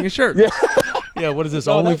now, swinging shirt. Yeah. What is this?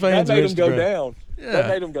 OnlyFans? That made him go down. Yeah. That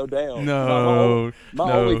made him go down. No,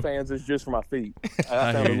 my OnlyFans is just for my feet.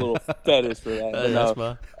 I found a little fetish for that. That's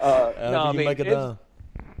fine. I mean, make it down.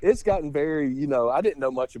 It's gotten very, I didn't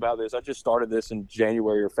know much about this. I just started this in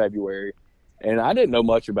January or February, and I didn't know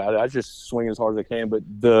much about it. I just swing as hard as I can, but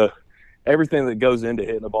everything that goes into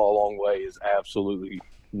hitting the ball a long way is absolutely,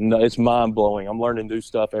 it's mind-blowing. I'm learning new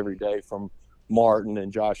stuff every day from Martin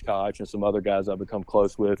and Josh Koch and some other guys I've become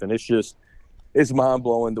close with, and it's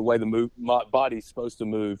mind-blowing the way my body's supposed to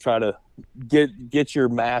move. Try to get your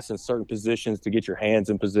mass in certain positions to get your hands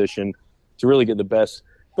in position to really get the best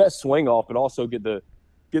swing off, but also get the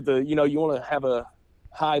you want to have a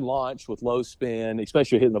high launch with low spin,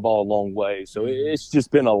 especially hitting the ball a long way. So it's just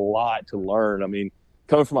been a lot to learn. I mean,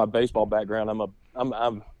 coming from my baseball background,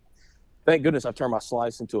 I'm thank goodness I turned my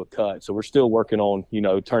slice into a cut. So we're still working on,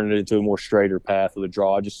 turning it into a more straighter path of the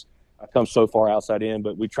draw. I come so far outside in,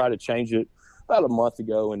 but we tried to change it about a month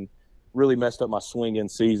ago and really messed up my swing in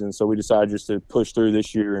season. So we decided just to push through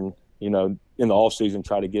this year and, in the off season,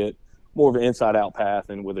 try to get more of an inside out path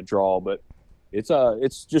and with a draw. But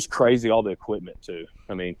it's just crazy, all the equipment too.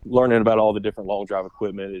 I mean, learning about all the different long drive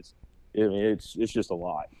equipment it's just a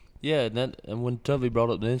lot. Yeah, and when Tuffy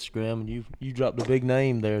brought up the Instagram, and you dropped a big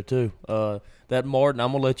name there too. That Martin,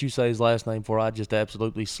 I'm gonna let you say his last name before I just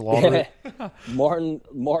absolutely slaughter it. Martin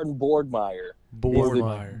Bordmeyer.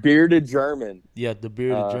 Bordmeyer. He's the bearded German. Yeah, the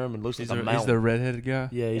bearded German looks like a mountain. He's the redheaded guy.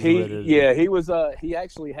 Yeah, he's the redheaded. Yeah, he was. He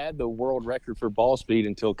actually had the world record for ball speed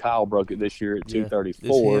until Kyle broke it this year at 234.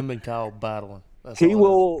 It's him and Kyle battling. He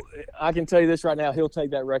will. I can tell you this right now. He'll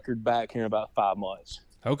take that record back here in about 5 months.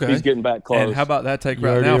 Okay, he's getting back close. And how about that take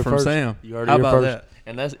right now from Sam? How about that?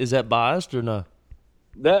 And is that biased or no?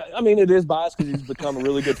 It is biased because he's become a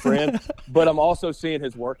really good friend. But I'm also seeing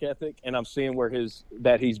his work ethic, and I'm seeing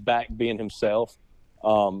that he's back being himself.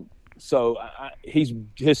 So his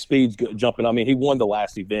speed's jumping. I mean, he won the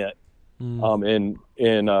last event. In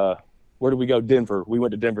where did we go? Denver. We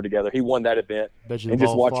went to Denver together. He won that event. Bet you the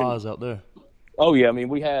ball flies out there. Oh yeah, I mean,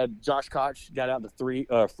 we had Josh Koch got out to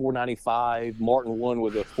 495. Martin won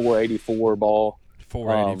with a 484 ball.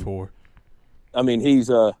 484. I mean, he's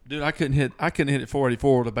dude. I couldn't hit it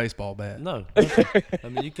 484 with a baseball bat. No, I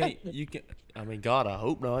mean you can't. I mean, God, I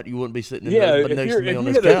hope not. You wouldn't be sitting next to me on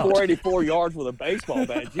this couch. If you hit 484 yards with a baseball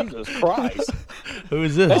bat, Jesus Christ! Who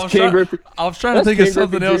is this? I was trying to think of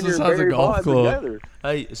something else besides a golf club. Together.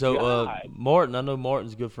 Hey, so Martin, I know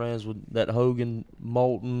Martin's good friends with that Hogan,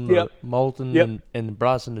 Moulton, and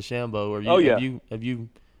Bryson DeChambeau. Have you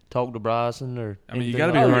talked to Bryson or? I mean, you got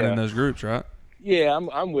to be running those groups, right? Yeah,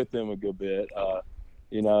 I'm with them a good bit.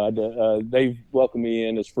 They've welcomed me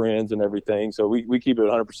in as friends and everything, so we keep it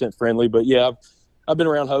 100% friendly. But yeah, I've been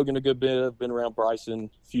around Hogan a good bit. I've been around Bryson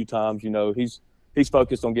a few times. He's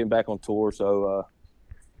focused on getting back on tour, so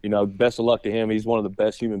best of luck to him. He's one of the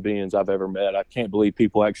best human beings I've ever met. I can't believe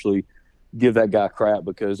people actually give that guy crap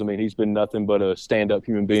because, I mean, he's been nothing but a stand-up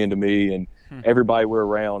human being to me and everybody we're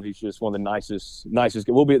around. He's just one of the nicest.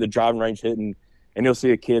 We'll be at the driving range hitting, and he'll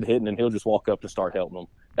see a kid hitting, and he'll just walk up to start helping him.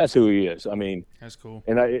 That's who he is. I mean, that's cool.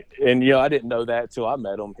 And I didn't know that till I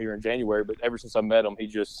met him here in January, but ever since I met him, he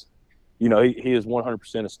just, he is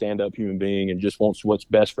 100% a stand-up human being and just wants what's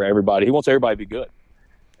best for everybody. He wants everybody to be good.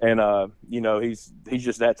 And, he's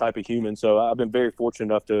just that type of human. So I've been very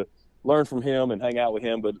fortunate enough to learn from him and hang out with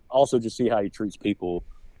him, but also just see how he treats people.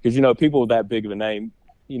 Because, people with that big of a name,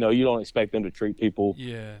 you don't expect them to treat people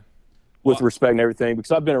with respect and everything.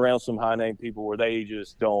 Because I've been around some high-name people where they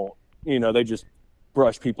just don't, they just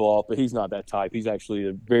brush people off. But he's not that type. He's actually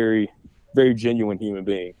a very, very genuine human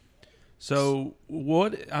being. So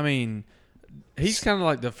he's kind of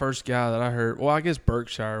like the first guy that I heard. Well, I guess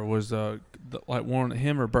Berkshire was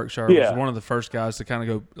Berkshire was one of the first guys to kind of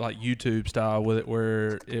go like YouTube style with it,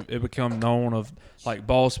 where it become known of like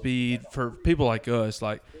ball speed for people like us.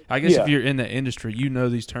 Like, I guess if you're in the industry,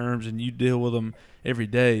 these terms and you deal with them every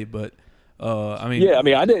day. But I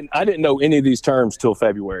didn't know any of these terms till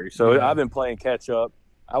February, so I've been playing catch up.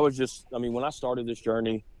 I was just, when I started this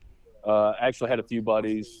journey, I actually had a few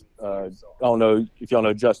buddies. I don't know if y'all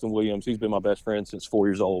know Justin Williams. He's been my best friend since 4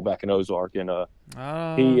 years old back in Ozark, and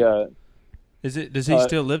does he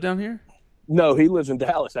still live down here? No, he lives in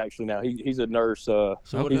Dallas actually now. He's a nurse.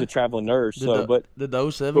 He's a traveling nurse. Did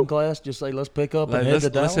the 07 class just say let's pick up and head to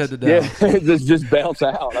Dallas? Let's head to Dallas. Yeah, just bounce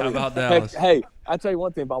out. How about Dallas? Hey, I tell you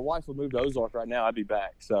one thing. If my wife would move to Ozark right now, I'd be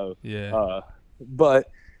back. So yeah.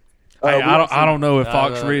 I don't know if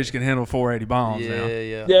Fox Ridge can handle 480 bombs now.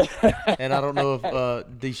 Yeah. And I don't know if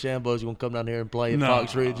DeChambeau's going to come down here and play at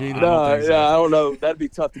Fox Ridge either. I don't know. That'd be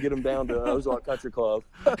tough to get him down to Ozark Country Club.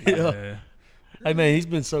 Yeah. Hey man, he's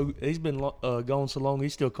been gone so long.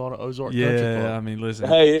 He's still calling it Ozark Country Club. Yeah, I mean, listen.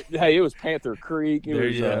 Hey, it was Panther Creek.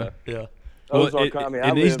 Ozark.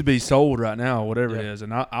 It needs to be sold right now, whatever it is,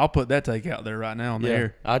 and I'll put that take out there right now on the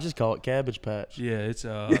air. I just call it Cabbage Patch. Yeah, it's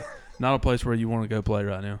not a place where you want to go play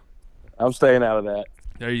right now. I'm staying out of that.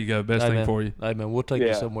 There you go. Best thing for you. Hey man, we'll take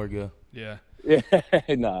you somewhere good. Yeah. Yeah,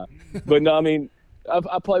 nah. But no,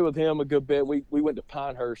 I played with him a good bit. We went to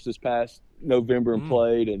Pinehurst this past November and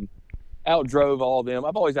played and outdrove all of them.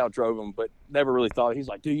 I've always outdrove them, but never really thought. He's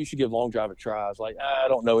like, dude, you should give long drive a try. I was like, I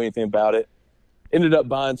don't know anything about it. Ended up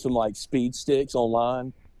buying some like speed sticks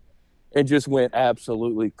online and just went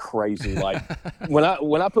absolutely crazy. Like when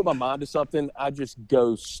I put my mind to something, I just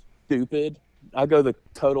go stupid. I go the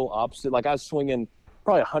total opposite. Like I was swinging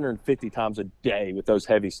probably 150 times a day with those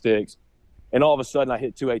heavy sticks. And all of a sudden I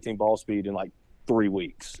hit 218 ball speed in like 3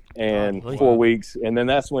 weeks and 4 weeks. And then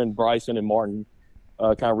that's when Bryson and Martin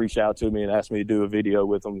kind of reached out to me and asked me to do a video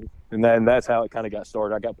with them. And then that's how it kind of got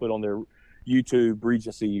started. I got put on their YouTube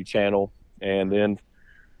Regency channel. And then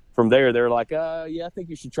from there, they're like, I think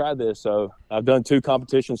you should try this. So I've done 2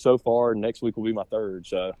 competitions so far. And next week will be my 3rd.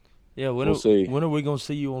 So yeah, we'll see. When are we going to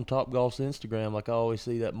see you on Top Golf's Instagram? Like I always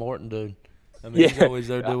see that Martin dude. I mean, he's always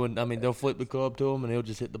there doing. I mean, they'll flip the club to him, and he'll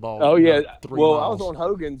just hit the ball. Oh yeah. 3 Well, miles. I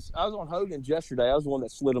was on Hogan's yesterday. I was the one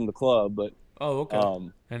that slid him the club, but okay.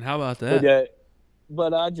 And how about that?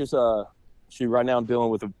 But I just right now I'm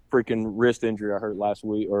dealing with a freaking wrist injury I hurt last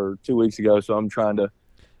week or 2 weeks ago. So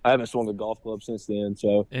I haven't swung a golf club since then.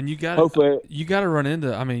 So and you got to run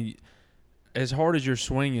into. I mean, as hard as you're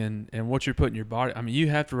swinging and what you're putting your body. I mean, you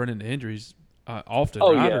have to run into injuries often.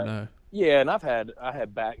 Oh, right? yeah. Or no? Yeah, and I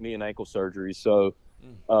had back, knee, and ankle surgery, so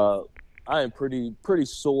I am pretty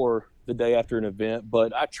sore the day after an event.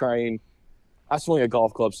 But I swing a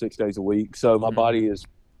golf club 6 days a week, so my body is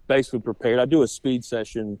basically prepared. I do a speed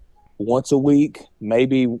session once a week.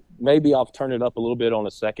 Maybe I'll turn it up a little bit on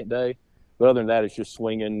a second day, but other than that, it's just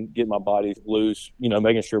swinging, getting my body loose.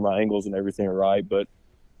 Making sure my angles and everything are right. But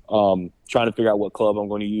trying to figure out what club I'm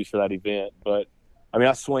going to use for that event. But I mean,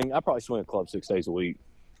 I probably swing a club 6 days a week.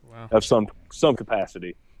 Wow. Of some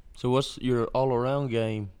capacity. So what's your all-around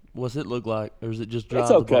game? What's it look like, or is it just drive?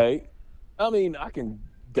 It's okay. I mean, I can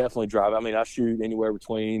definitely drive. I mean, I shoot anywhere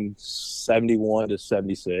between 71 to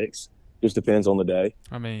 76. Just depends on the day.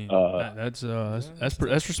 I mean, that's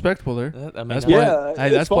respectable there. That's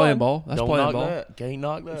playing ball. That's Don't playing knock ball. That. Can't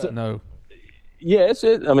knock that. No. Yeah, it's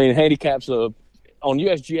it. I mean, handicaps on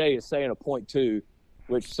USGA is saying a 0.2,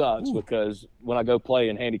 which sucks because when I go play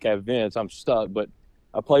in handicap events, I'm stuck. But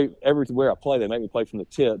I play everywhere I play. They make me play from the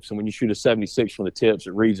tips, and when you shoot a 76 from the tips,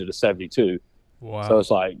 it reads at a 72. Wow. So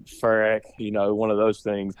it's like, frick, one of those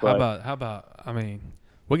things. But how about? I mean,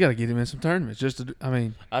 we got to get him in some tournaments.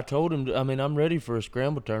 I told him. I'm ready for a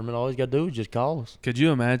scramble tournament. All he's got to do is just call us. Could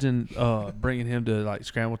you imagine bringing him to like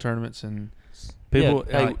scramble tournaments and people?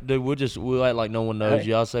 Yeah, hey, dude, we'll act like no one knows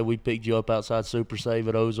you. I'll say we picked you up outside Super Save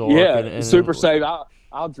at Ozark. Yeah, and Super Save.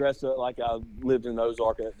 I'll dress up like I lived in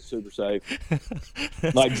Ozark at the Super Save,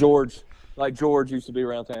 like George used to be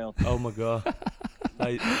around town. Oh my God!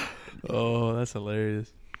 Oh, that's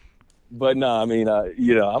hilarious. But no, I mean,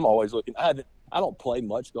 I'm always looking. I don't play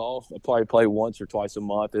much golf. I probably play once or twice a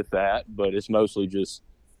month, if that. But it's mostly just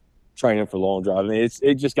training for long drive. I mean,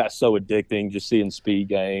 it just got so addicting just seeing speed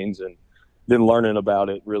gains, and then learning about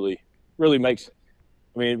it really makes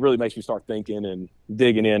me start thinking and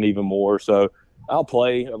digging in even more. So I'll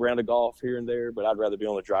play a round of golf here and there, but I'd rather be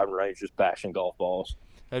on the driving range just bashing golf balls.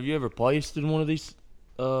 Have you ever placed in one of these?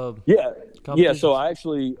 Yeah. So I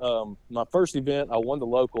actually, my first event, I won the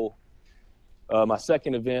local. My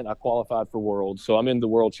second event, I qualified for Worlds. So I'm in the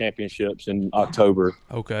World Championships in October.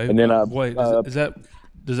 Okay. And then does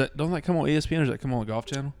that don't that come on ESPN or does that come on the Golf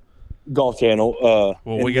Channel? Golf Channel.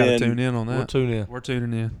 Well, we got to tune in on that. We're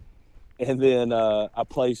tuning in. And then I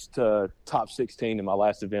placed top 16 in my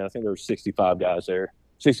last event. I think there were 64 guys there.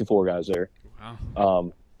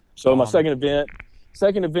 Wow. So my second event,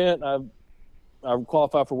 I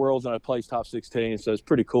qualified for Worlds and I placed top 16. So it's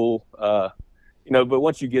pretty cool. But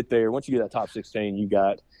once you get that top 16,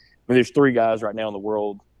 there's 3 guys right now in the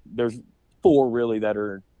world. There's 4 really that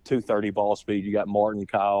are 230 ball speed. You got Martin,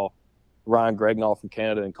 Kyle, Ryan Gregnoff from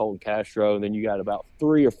Canada, and Colton Castro. And then you got about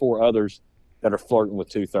 3 or 4 others that are flirting with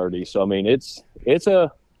 230. So I mean, it's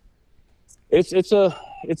a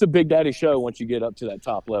big daddy show once you get up to that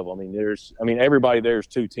top level. I mean, everybody there's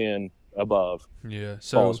 210 above. Yeah.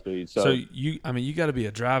 Ball speed. So you got to be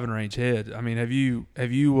a driving range head. I mean, have you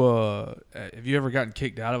ever gotten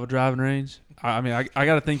kicked out of a driving range? I mean, I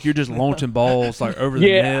got to think you're just launching balls like over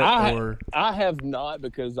the net. I have not,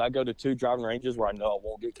 because I go to 2 driving ranges where I know I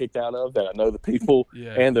won't get kicked out of, that I know the people,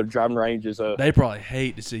 and the driving ranges. They probably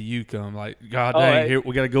hate to see you come. Like, God dang, here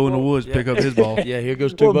we got to go in the woods, pick up his ball. Yeah, here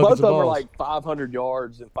goes 2 buckets both of balls. Them are like 500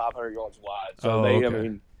 yards and 500 yards wide. So okay. I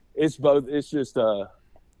mean, it's both. It's just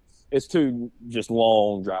it's 2 just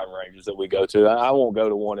long driving ranges that we go to. I won't go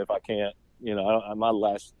to one if I can't. My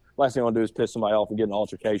last thing I want to do is piss somebody off and get an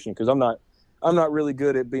altercation, because I'm not really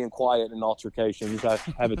good at being quiet in altercations. I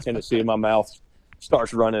have a tendency in my mouth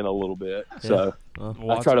starts running a little bit. So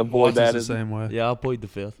I try to avoid that. The same way. Yeah, I'll plead the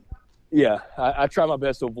 5th. Yeah, I try my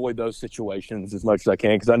best to avoid those situations as much as I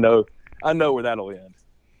can, because I know where that'll end.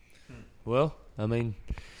 Well, I mean,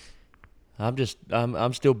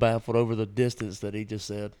 I'm still baffled over the distance that he just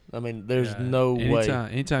said. I mean, there's no way.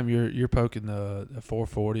 Anytime you're poking the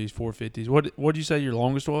 440s, 450s. What did you say your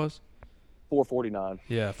longest was? 449.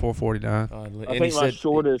 Yeah, 449. I think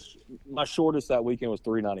my shortest that weekend was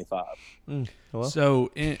 395. Well.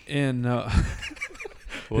 So in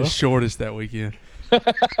the shortest that weekend.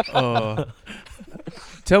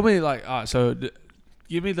 Tell me,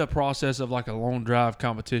 give me the process of like a long drive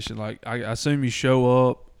competition. Like, I assume you show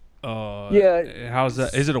up. How's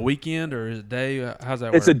that? Is it a weekend or is it a day? How's that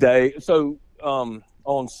work? It's a day. So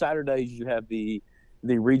on Saturdays you have the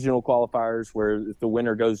the regional qualifiers, where if the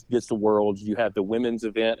winner gets to Worlds, you have the women's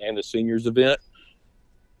event and the seniors event.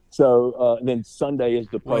 So then Sunday is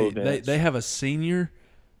the pro event. They have a senior.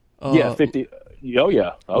 50. Oh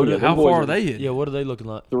yeah. How far are they in? Yeah, what are they looking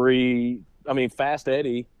like? 3. I mean, Fast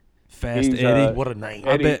Eddie. Eddie. What a name!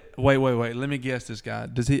 I bet. Wait. Let me guess this guy.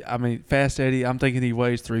 Does he? I mean, Fast Eddie. I'm thinking he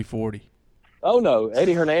weighs 340. Oh no,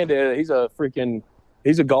 Eddie Hernandez.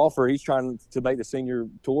 He's a golfer. He's trying to make the senior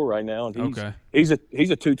tour right now, and he's a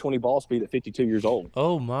 220 ball speed at 52 years old.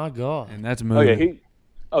 Oh my God! And that's moving.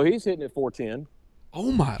 He's hitting at 410.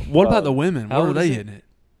 Oh my! What about the women? What are they hitting it?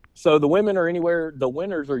 So the women are anywhere. The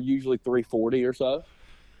winners are usually 340 or so.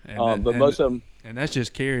 But most of them. And that's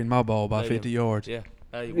just carrying my ball by 50 yards. Yeah.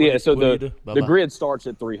 So the grid starts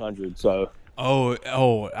at 300. So.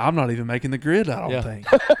 Oh! I'm not even making the grid. I don't think.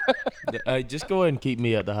 Hey, just go ahead and keep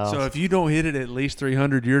me at the house. So if you don't hit it at least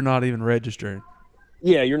 300, you're not even registering.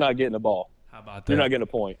 Yeah, you're not getting a ball. How about that? You're not getting a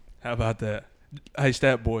point. How about that? Hey,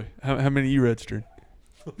 stat boy, how many you registered?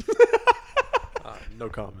 No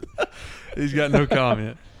comment. He's got no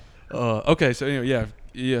comment. Okay, so anyway,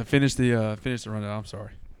 finish the rundown. I'm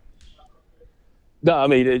sorry. No, I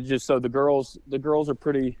mean it's just so the girls are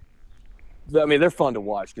pretty. I mean, they're fun to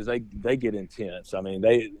watch because they get intense. I mean,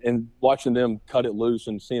 and watching them cut it loose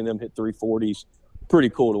and seeing them hit 340s, pretty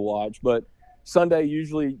cool to watch. But Sunday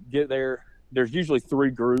usually get there. There's usually three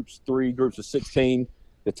groups of 16.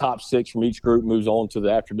 The top 6 from each group moves on to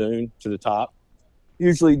the afternoon to the top.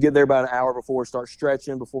 Usually get there about an hour before, start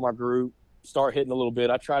stretching before my group, start hitting a little bit.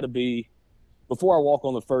 I try to be before I walk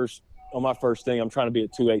on my first thing. I'm trying to be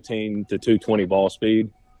at 218 to 220 ball speed.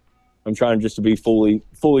 I'm trying just to be fully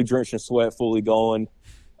drenched in sweat, fully going.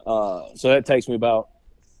 So that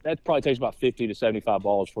probably takes about 50 to 75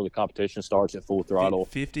 balls before the competition starts at full throttle.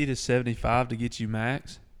 50 to 75 to get you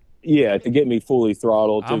max? Yeah, to get me fully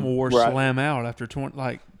throttled. I'm more slam out after 20.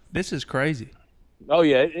 Like, this is crazy. Oh,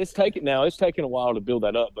 yeah, it's taken a while to build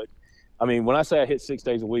that up. But, I mean, when I say I hit 6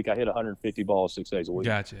 days a week, I hit 150 balls 6 days a week.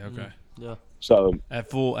 Gotcha, okay. Yeah. So at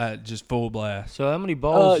just full blast. So how many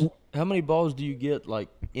balls? How many balls do you get like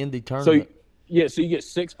in the tournament? So you get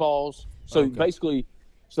 6 balls. So basically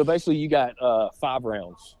you got 5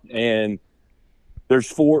 rounds, and there's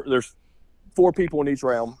four people in each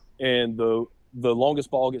round, and the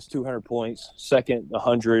longest ball gets 200 points, second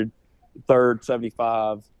 100, third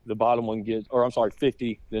 75, the bottom one gets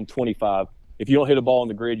 50, then 25. If you don't hit a ball on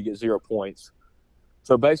the grid, you get 0 points.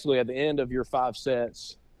 So basically at the end of your 5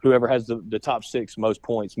 sets, whoever has the top 6 most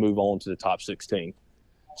points move on to the top 16.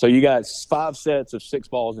 So you got 5 sets of 6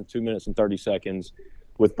 balls in 2 minutes and 30 seconds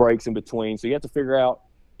with breaks in between. So you have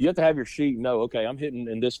to have your sheet and know, okay, I'm hitting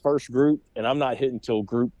in this first group, and I'm not hitting until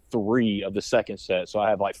group 3 of the second set. So I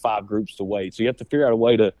have like 5 groups to wait. So you have to figure out a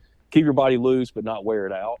way to keep your body loose but not wear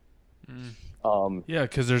it out. Yeah,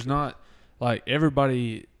 because there's not like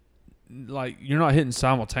everybody, like you're not hitting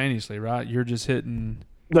simultaneously, right? You're just hitting.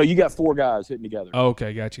 No, you got 4 guys hitting together. Oh,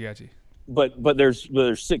 okay, got you. But there's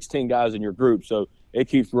 16 guys in your group, so it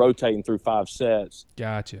keeps rotating through 5 sets.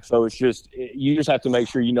 Gotcha. So you just have to make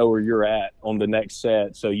sure you know where you're at on the next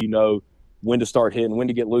set, so you know when to start hitting, when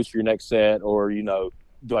to get loose for your next set, or do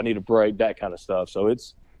I need a break, that kind of stuff. So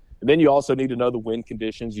then you also need to know the wind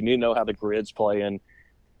conditions. You need to know how the grid's playing.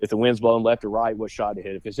 If the wind's blowing left or right, what shot to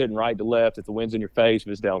hit. If it's hitting right to left, if the wind's in your face, if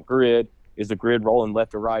it's down grid, is the grid rolling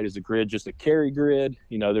left or right? Is the grid just a carry grid?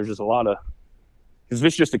 There's just a lot of – because if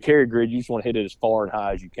it's just a carry grid, you just want to hit it as far and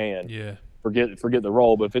high as you can. Yeah. Forget the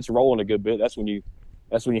roll. But if it's rolling a good bit, that's when you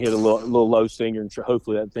hit a little low senior, and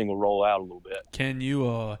hopefully that thing will roll out a little bit. Can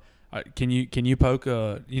you poke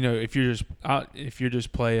if you're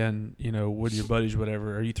just playing with your buddies,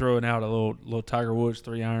 whatever, are you throwing out a little Tiger Woods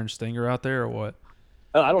 3-iron stinger out there or what?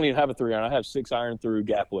 I don't even have a 3-iron. I have 6-iron through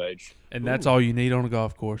gap wedge. And that's all you need on a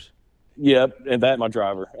golf course? Yep, and that my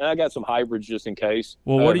driver. And I got some hybrids just in case.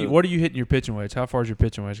 Well, what are you hitting your pitching wedge? How far is your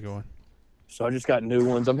pitching wedge going? So I just got new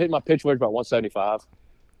ones. I'm hitting my pitch wedge about 175.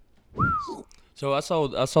 So I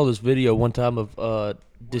saw this video one time of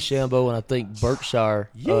Dechambeau and I think Berkshire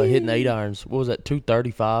hitting 8-irons. What was that,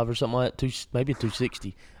 235 or something like that? Maybe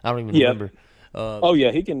 260. I don't even remember.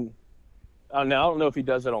 He can. Now I don't know if he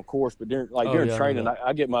does that on course, but during training,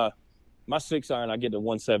 I get my 6-iron. I get to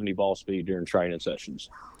 170 ball speed during training sessions,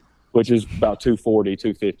 which is about 240,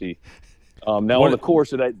 250. On the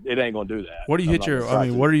course, it ain't gonna do that. What do you hit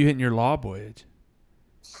what are you hitting your lob wedge?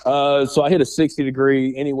 So I hit a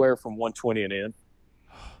 60-degree anywhere from 120 and in.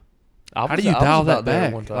 How do you dial that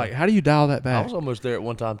back? Like, how do you dial that back? I was almost there at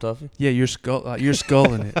one time, Tuffy. Yeah, you're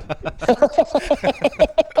sculling it.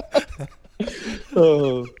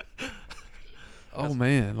 Oh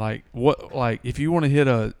man, like what? Like if you want to hit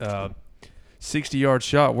a 60-yard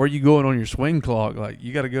shot. Where are you going on your swing clock? Like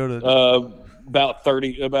you got to go to about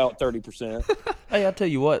 30%. Hey, I tell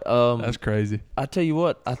you what. That's crazy. I tell you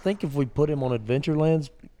what. I think if we put him on Adventureland's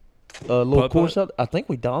little Putt-putt? course out, I think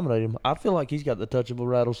we dominate him. I feel like he's got the touch of a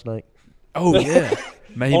rattlesnake. Oh yeah,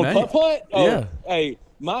 may. On putt-putt? Oh, Yeah. Hey,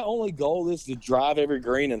 my only goal is to drive every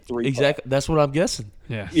green and 3 Exactly. That's what I'm guessing.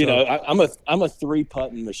 Yeah. You know, I'm a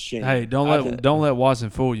 3-putting machine. Hey, don't let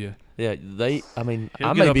Watson fool you. Yeah, I mean, He'll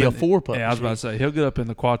I get may up be a in- 4-putt. Yeah, I was about to say he'll get up in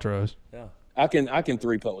the quattros. Yeah. I can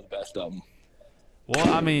 3-putt with the best of them.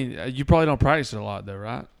 Well, I mean, you probably don't practice it a lot though,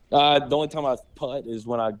 right? The only time I putt is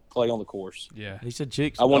when I play on the course. Yeah. He said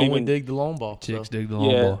chicks I won't only even- dig the long ball. Chicks so. dig the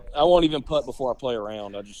long Yeah, ball. I won't even putt before I play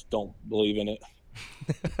around. I just don't believe in it.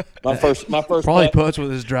 My first Probably putt, putts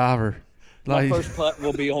with his driver. my Like, first putt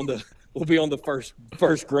will be on the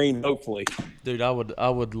first green, hopefully. Dude, I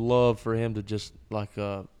would love for him to just like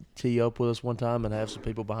tee up with us one time and have some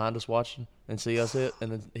people behind us watching and see us hit,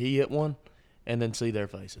 and then he hit one, and then see their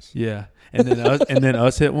faces. yeah, and then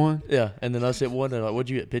us hit one. Yeah, and then us hit one, and like, what'd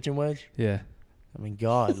you hit, pitching wedge? Yeah. I mean,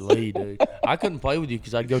 golly, dude. I couldn't play with you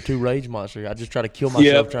because I'd go too rage monster. I'd just try to kill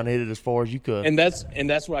myself trying to hit it as far as you could. And that's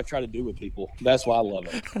what I try to do with people. That's why I love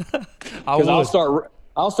it. I Because would.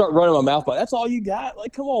 I'll start running my mouth, but that's all you got.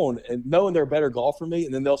 Like, come on, and knowing they're a better golfer than me,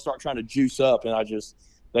 and then they'll start trying to juice up, and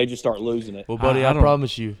they just start losing it. Well, buddy, I I don't-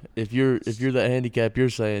 promise you, if you're the handicap you're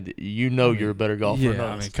saying, you're a better golfer than Yeah,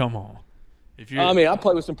 us. I mean, come on. If you're, I mean, I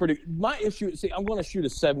play with some pretty. My issue, see, I'm going to shoot a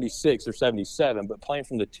 76 or 77, but playing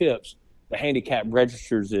from the tips, the handicap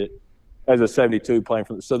registers it as a 72 playing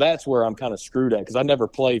from. So that's where I'm kind of screwed at because I never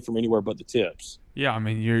played from anywhere but the tips. yeah, I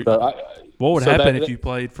mean, you're. So What would so happen that- if you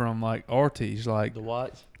played from like RTs? Like, The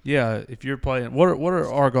whites, yeah, if you're playing, what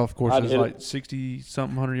are our golf courses hit like?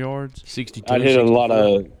 60-something hundred yards. 62. I'd hit a 64. lot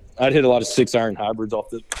of 6-iron hybrids off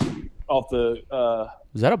the.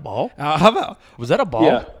 Was that a ball? How about Was that a ball?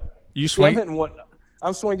 Yeah, you I'm swing? hitting one.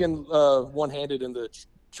 I'm swinging one-handed in the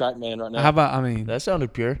track man right now. How about? I mean, That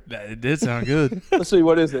sounded pure. it did sound good. Let's see,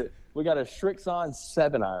 what is it? We got a Strixon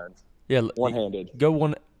 7-iron, Yeah, one-handed. Go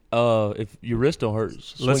one. If your wrist don't hurt,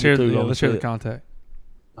 let's swing hear. it two Yeah, on let's hear the tip. contact.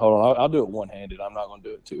 Hold on, I'll do it one-handed. I'm not going to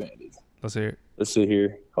do it two-handed. Let's hear it. Let's see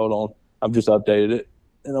here. Hold on. I've just updated it.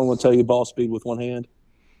 And I'm going to tell you ball speed with one hand.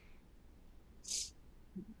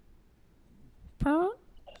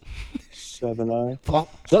 7-iron.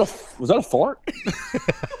 Was that a fart?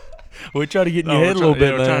 We try to get in your Oh, head a little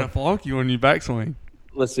bit, we're trying man. to flonk you on your backswing.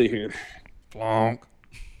 Let's see here. Flonk.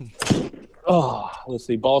 Oh, let's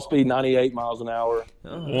see. Ball speed 98 miles an hour.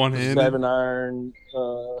 One handed. 7-iron.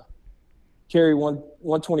 Carry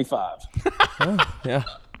 125. Yeah.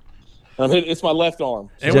 It's my left arm.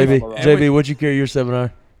 And It's we- not my right. JB, what'd you carry your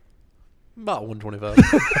 7-iron? About 125.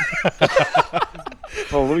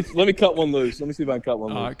 Oh, let me cut one loose. Let me see if I can cut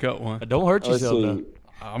one All loose. right, cut one. Don't hurt Let's yourself see. now.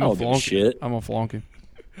 I'm I gonna don't give a flonk shit. I'm gonna flonk him.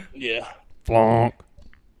 Yeah. Flonk.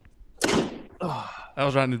 That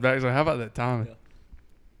was right in his backswing. How about that timing?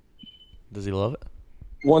 Does he love it?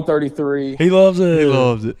 133. He loves it. He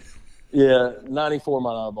loves it. Yeah, 94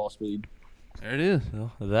 mile an hour ball speed. There it is.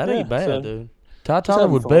 Well, that ain't Yeah, bad, so- dude. Ty Tyler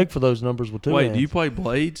having would fun. beg for those numbers with two Wait, hands. do you play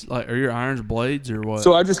blades? Like, are your irons blades or what?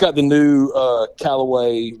 So I just got the new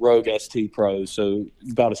Callaway Rogue ST Pro, so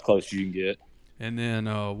about as close as you can get. And then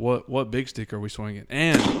what big stick are we swinging?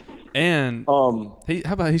 And Um,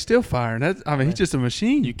 how about he's still firing? He's just a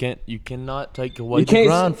machine. You cannot take away You the can't-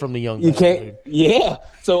 grind from the young you man, can't. dude. Yeah.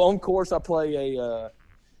 So on course, I play a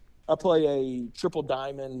triple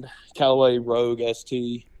diamond Callaway Rogue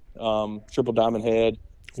ST, triple diamond head.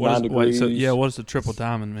 It's 9 degrees. what does the triple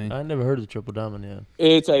diamond mean? I never heard of the triple diamond yet.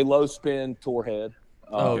 It's a low spin tour head.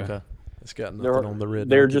 Oh, Okay. okay. It's got They're, nothing on the red.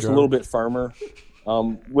 they're Nike just a driver. little bit firmer.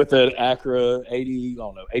 With an Acura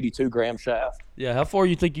 82 gram shaft. Yeah, how far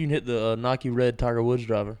you think you can hit the Nike Red Tiger Woods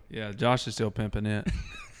driver? Yeah, Josh is still pimping it.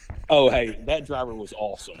 Oh, hey, that driver was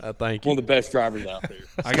awesome. Thank One you. of the best drivers out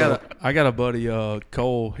there. I got a buddy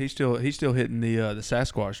Cole. He's still hitting the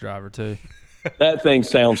Sasquatch driver too. That thing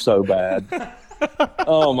sounds so bad.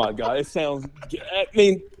 Oh my God, it sounds. I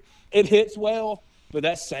mean, it hits well, but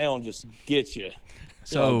that sound just gets you.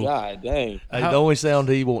 So God dang. Hey, How- the only sound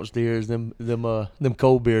he wants to hear is them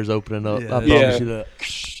cold beers opening up. Yeah. I promise you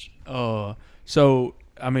that. so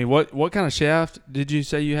I mean, what kind of shaft did you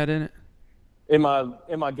say you had in it? In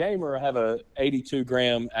my gamer, I have a 82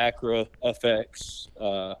 gram Acura FX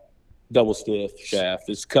double stiff shaft.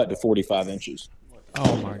 It's cut to 45 inches.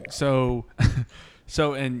 Oh my! So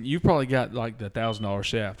and you probably got like the $1,000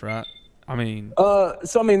 shaft, right? I mean,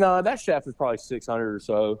 that shaft is probably 600 or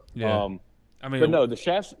so. Yeah. But no, the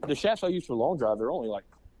shafts I use for long drive, they're only like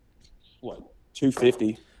what,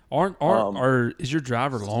 250. or is your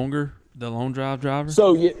driver longer? The long driver?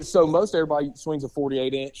 So most everybody swings a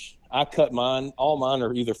 48-inch. I cut mine. All mine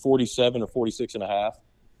are either 47 or 46 and a half.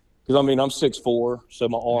 Because, I mean, I'm 6'4", so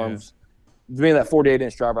my arms, being that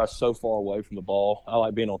 48-inch driver, I was so far away from the ball. I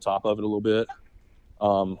like being on top of it a little bit.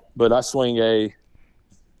 But I swing a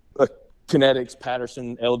Kinetics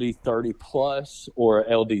Patterson LD 30 plus or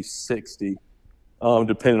LD 60,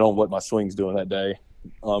 depending on what my swing's doing that day,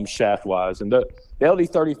 shaft wise. And the LD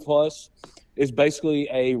 30 plus is basically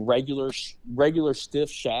a regular stiff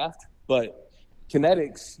shaft, but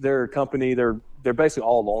Kinetics, their company, they're basically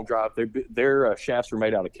all long drive. Their shafts are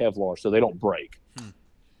made out of Kevlar, so they don't break.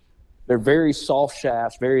 They're very soft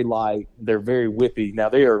shafts, very light. They're very whippy. Now,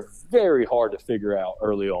 they are very hard to figure out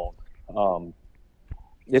early on.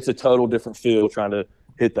 It's a total different feel trying to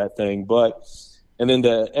hit that thing. And then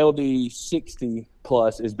the LD 60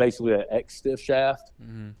 plus is basically an X stiff shaft.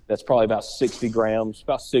 That's probably about 60 grams,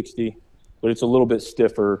 about 60, but it's a little bit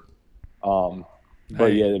stiffer.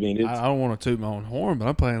 But yeah, I mean, I don't want to toot my own horn, but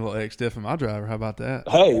I'm playing a little X stiff in my driver. How about that?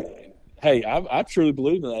 Hey, I truly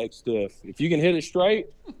believe in the X stiff. If you can hit it straight,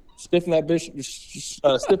 stiffen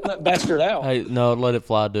that bastard out. Hey, no, let it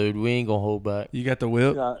fly, dude. We ain't gonna hold back. You got the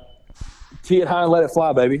whip? Tee it high and let it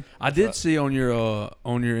fly, baby. I did see on your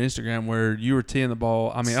Instagram where you were teeing the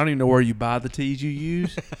ball. I mean, I don't even know where you buy the tees you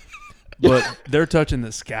use, but they're touching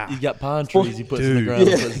the sky. He's got pine trees he puts in the ground.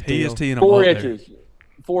 Yeah. He is teeing them 4 up inches. there.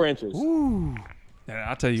 4 inches. Ooh. Yeah,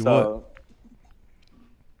 I'll tell you what.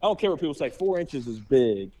 I don't care what people say. 4 inches is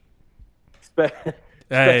big.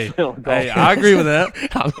 Hey, I agree with that.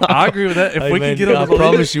 I agree with that. If we can get on the I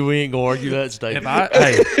promise you we ain't going to argue that statement.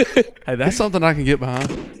 Hey, that's something I can get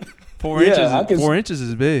behind. 4 inches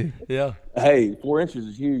is big. Yeah. Hey, 4 inches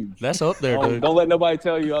is huge. That's up there, dude. Don't let nobody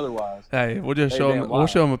tell you otherwise. Hey, we'll just show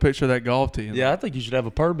them a picture of that golf tee. Yeah, I think you should have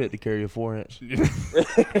a permit to carry a 4-inch.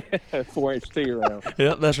 4-inch tee around.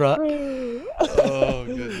 Yep, that's right. Oh,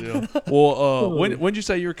 good deal. Well, when did you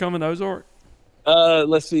say you were coming to Ozark?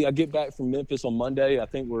 Let's see. I get back from Memphis on Monday. I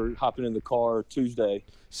think we're hopping in the car Tuesday.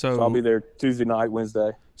 So I'll be there Tuesday night,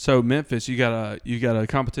 Wednesday. So Memphis, you got a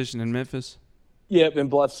competition in Memphis? Yep, in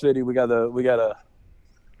Bluff City. We got an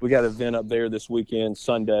event up there this weekend,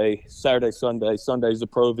 Saturday, Sunday. Sunday's the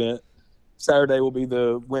pro event. Saturday will be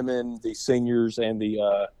the women, the seniors, and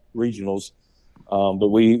the regionals. But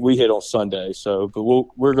we hit on Sunday. But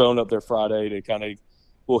we're going up there Friday to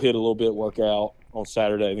we'll hit a little bit, work out on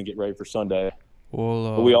Saturday, and then get ready for Sunday.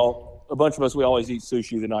 Well, a bunch of us, we always eat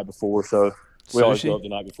sushi the night before, so we always go up the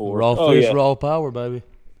night before. Raw fish, raw power, baby.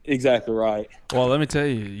 Exactly right. Well, let me tell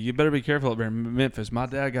you, you better be careful up there in Memphis. My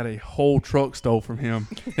dad got a whole truck stole from him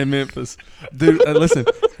in Memphis. Dude, listen,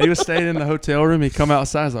 he was staying in the hotel room. He come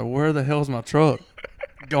outside. He's like, where the hell's my truck?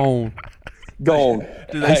 Gone. Dude,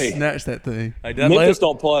 they snatched that thing. Hey, Memphis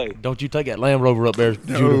don't play. Don't you take that Land Rover up there,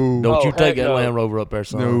 Judah. No. Don't you take that Land Rover up there,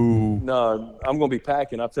 son. No, I'm going to be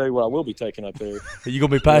packing. I'll tell you what I will be taking up there. You going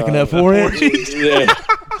to be packing that 4-inch?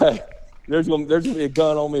 Yeah. There's gonna be a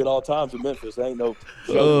gun on me at all times in Memphis. There ain't no.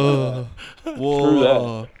 Screw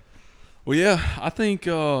that. Well, yeah, I think.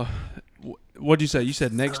 What'd you say? You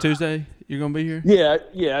said next Tuesday you're gonna be here? Yeah.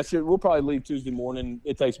 We'll probably leave Tuesday morning.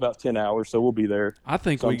 It takes about 10 hours, so we'll be there. I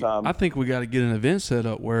think we got to get an event set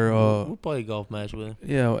up where we'll play a golf match with him.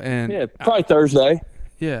 Yeah, probably Thursday.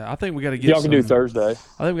 Yeah, I think we got to get. Y'all can do Thursday.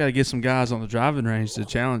 I think we got to get some guys on the driving range to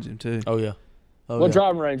challenge him too. Oh yeah. What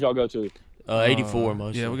driving range y'all go to? 84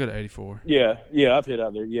 most. Yeah, we go to 84. Yeah, I've hit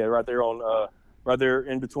out there. Yeah, right there on right there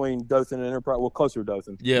in between Dothan and Enterprise. Well, closer to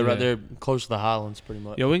Dothan. Yeah, right there, close to the Highlands, pretty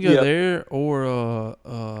much. Yeah, we can go there, or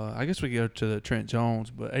I guess we can go to the Trent Jones,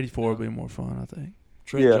 but 84 will be more fun, I think.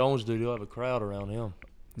 Trent Jones, dude, he'll have a crowd around him.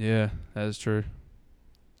 Yeah, that is true.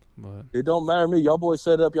 But it don't matter to me. Y'all boys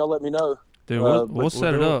set it up. Y'all let me know. Dude, we'll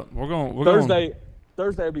set it up. We're going Thursday.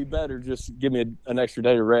 Thursday would be better. Just give me an extra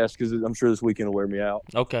day to rest because I'm sure this weekend will wear me out.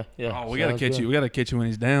 Okay, yeah. Oh, we gotta catch you. We gotta catch you when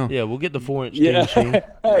he's down. Yeah, we'll get the 4-inch. Yeah.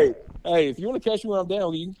 Hey, if you want to catch me when I'm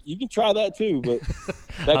down, you can try that too. But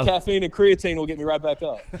that caffeine and creatine will get me right back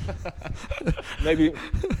up. Maybe.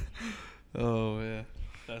 Oh yeah,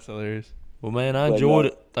 that's hilarious. Well, man, I enjoyed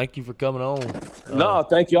it. Thank you for coming on. No,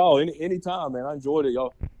 thank y'all. Anytime, man. I enjoyed it,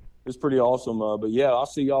 y'all. It's pretty awesome. But yeah, I'll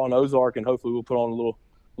see y'all in Ozark, and hopefully we'll put on a little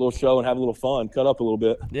show and have a little fun, cut up a little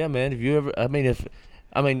bit. Yeah, man. If you ever, I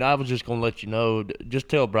was just gonna let you know. Just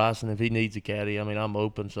tell Bryson if he needs a caddy. I mean, I'm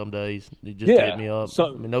open some days. Just hit me up.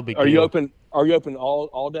 So, no big deal. Are you open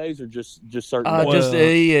all days or just certain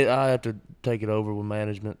days? I have to take it over with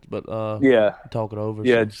management, but Yeah. talk it over.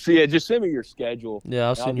 Yeah, so. just send me your schedule. Yeah,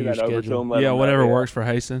 I'll send you your that over to schedule. him. Let Yeah, him whatever know. works for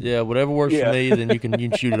Hasten. Yeah, whatever works for me, then you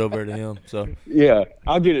can shoot it over to him. So Yeah,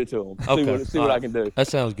 I'll get it to him. Okay. See what I can do. that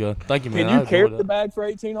sounds good. Thank you, man. Can you I carry enjoyed the that. bag for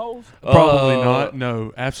 18 holes? Probably not.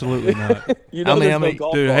 No, absolutely not. You know, I mean, there's no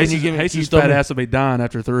golf Dude, ball. Hasten's fat ass will be dying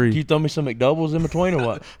after 3. Can you throw me some McDoubles in between or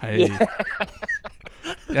what? Hey,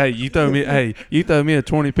 hey, you throw me a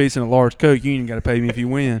 20-piece and a large Coke. You ain't got to pay me if you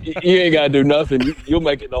win. You ain't got to do nothing. You'll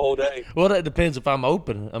make it the whole day. Well, that depends if I'm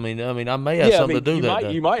open. I mean, I may have something to do you that might,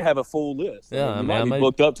 day. You might have a full list. Yeah, you might be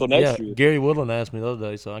booked up till next year. Gary Woodland asked me the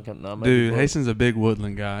other day, so I may be Dude, booked. Hasten's a big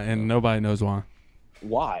Woodland guy, and nobody knows why.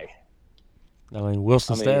 Why? I mean,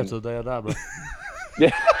 Wilson stabs the day I die, bro.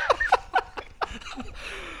 Yeah.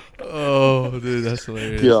 Oh, dude, that's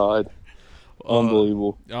hilarious. God.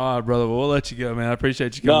 Unbelievable. All right, brother. Well, we'll let you go, man. I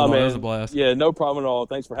appreciate you coming on. Man. That was a blast. Yeah, no problem at all.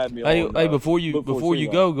 Thanks for having me on. Hey, before you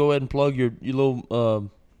go ahead and plug your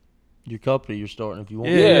little your company you're starting if you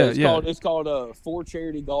want. It's called For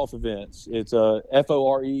Charity Golf Events. It's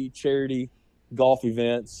FORE Charity Golf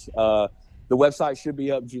Events. The website should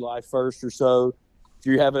be up July 1st or so. If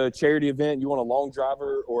you have a charity event, you want a long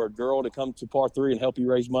driver or a girl to come to par 3 and help you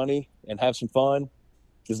raise money and have some fun,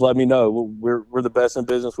 just let me know. We're the best in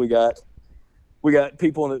business. We got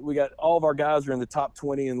people we got all of our guys are in the top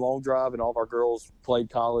 20 in long drive, and all of our girls played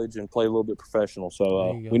college and play a little bit professional.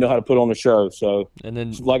 So we know how to put on a show. So, and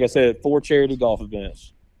then, like I said, 4 charity golf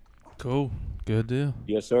events. Cool. Good deal.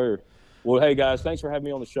 Yes, sir. Well, hey guys, thanks for having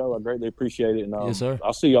me on the show. I greatly appreciate it. And yes, sir.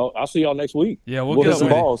 I'll see y'all next week. Yeah, we'll get some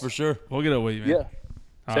balls for sure. We'll get up with you, man. Yeah.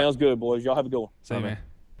 Sounds good, boys. Y'all have a good one. Same, man.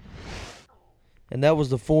 And that was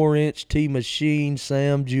the 4-inch T Machine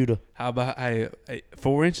Sam Judah. How about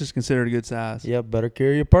 4 inches is considered a good size? Yeah, better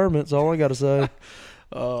carry your permits. All I got to say.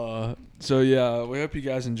 So yeah, we hope you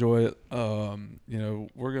guys enjoy it.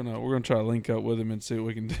 We're gonna try to link up with him and see what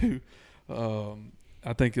we can do.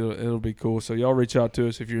 I think it'll be cool. So y'all reach out to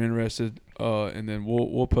us if you're interested, and then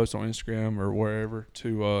we'll post on Instagram or wherever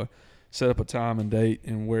to set up a time and date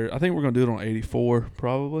and where. I think we're gonna do it on 84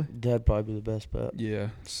 probably. That'd probably be the best bet. Yeah.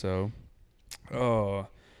 So,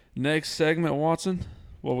 next segment, Watson.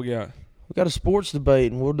 What we got? We got a sports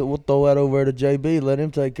debate, and we'll throw that over to JB. Let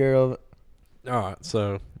him take care of it. All right.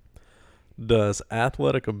 So, does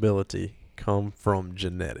athletic ability come from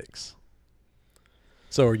genetics?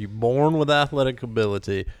 So, are you born with athletic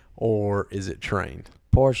ability, or is it trained?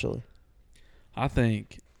 Partially. I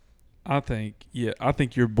think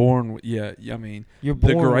you're born with. Yeah. I mean, you're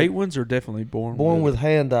born the great ones are definitely born with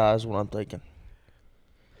hand eyes. What I'm thinking.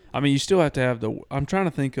 I mean, you still have to have I'm trying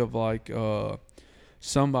to think of like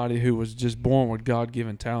somebody who was just born with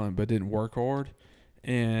God-given talent but didn't work hard,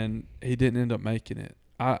 and he didn't end up making it.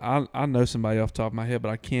 I know somebody off the top of my head, but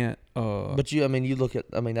I can't. But you look at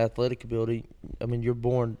athletic ability. I mean, you're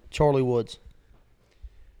born Charlie Woods.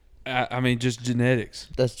 I mean, just genetics.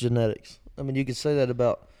 That's genetics. I mean, you could say that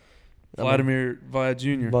about Vladimir Vlad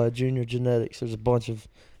Jr. Vlad Jr. genetics. There's a bunch of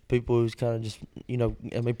people who's kind of just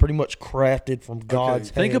pretty much crafted from God's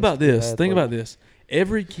hands. Think about this.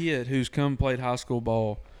 Every kid who's come played high school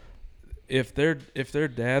ball, if their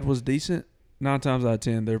dad was decent, 9 times out of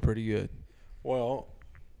 10 they're pretty good. Well,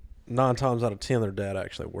 9 times out of 10 their dad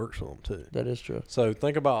actually works with them too. That is true. So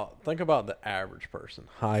think about the average person,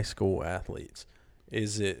 high school athletes.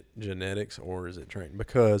 Is it genetics or is it training?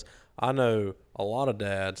 Because I know a lot of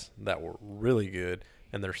dads that were really good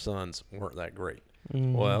and their sons weren't that great.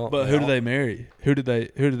 Mm. Well, but who did they marry? Who did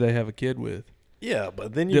they have a kid with? Yeah,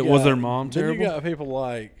 but then was their mom terrible? Then you got people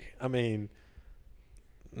like, I mean,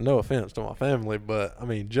 no offense to my family, but I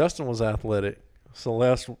mean, Justin was athletic.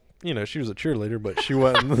 Celeste, she was a cheerleader, but she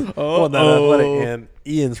wasn't, wasn't that athletic. And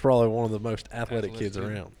Ian's probably one of the most athletic kids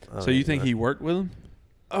around. So you think he worked with him?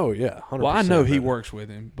 Oh yeah, 100%. Well, I know he works with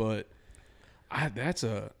him, but I think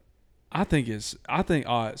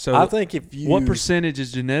if you, what percentage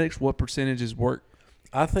is genetics? What percentage is work?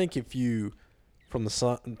 I think if you, from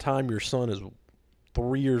the time your son is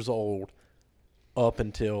 3 years old up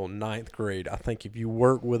until 9th grade, I think if you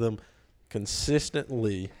work with him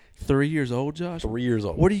consistently. 3 years old, Josh? 3 years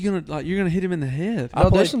old. What are you going to, you're going to hit him in the head?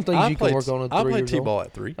 There's some things you can work on at 3 years old. I played T-ball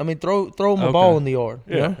at 3. I mean, throw him a ball in the yard.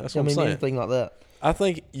 Yeah, that's what I'm saying. Anything like that. I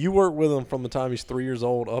think you work with him from the time he's 3 years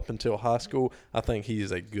old up until high school. I think he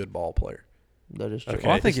is a good ball player. That is true. Okay.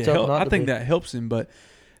 Well, I think that helps him, but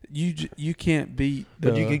you can't beat.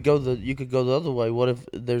 But you could go the other way. What if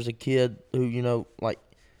there's a kid who like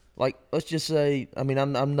let's just say, I mean, I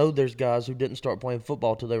know there's guys who didn't start playing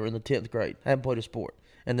football till they were in the 10th grade, haven't played a sport,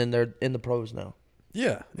 and then they're in the pros now.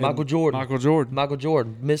 Yeah. Michael Jordan. Michael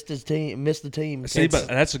Jordan missed the team. See, but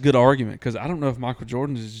that's a good argument because I don't know if Michael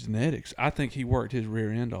Jordan's genetics. I think he worked his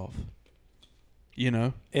rear end off. You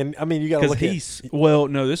know, and I mean, you got to look at. Well,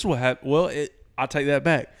 no, this is what happened. Well, I take that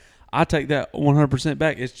back. I take that 100%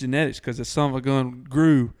 back. It's genetics because the son of a gun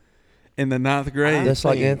grew in the 9th grade. That's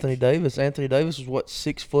like Anthony Davis. Anthony Davis was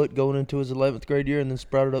 6 foot going into his 11th grade year, and then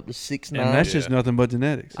sprouted up to 6'9". And that's just nothing but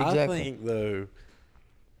genetics. Exactly.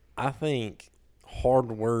 I think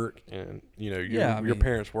hard work and your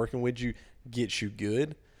parents working with you gets you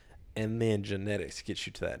good, and then genetics gets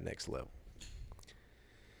you to that next level.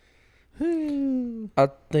 I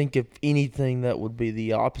think if anything, that would be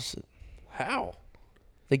the opposite. How?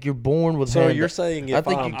 I think you're born with. So you're saying I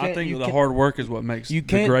think the hard work is what makes the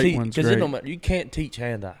great ones great. It don't matter. You can't teach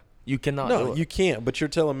hand-eye. You cannot do it. No, you can't. But you're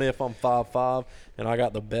telling me if I'm 5'5" and I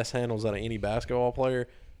got the best handles out of any basketball player,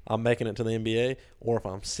 I'm making it to the NBA? Or if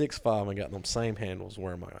I'm 6'5" and got them same handles,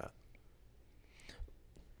 where am I at?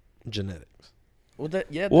 Genetics. Well,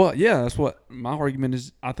 that's what my argument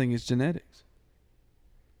is. I think it's genetics.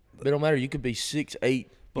 It don't matter. You could be 6'8".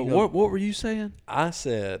 But what were you saying? I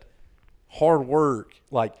said hard work,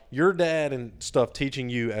 like your dad and stuff teaching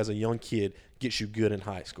you as a young kid gets you good in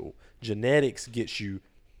high school. Genetics gets you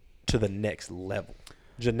to the next level.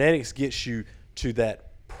 Genetics gets you to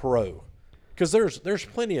that pro. Because there's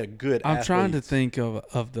plenty of good athletes. I'm trying to think of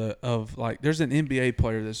there's an NBA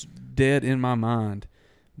player that's dead in my mind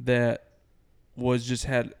that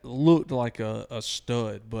looked like a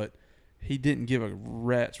stud, but he didn't give a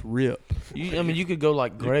rat's rip. You could go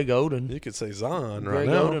like Greg Oden. You could say Zion Greg right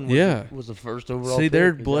now. Oden was the first overall. See,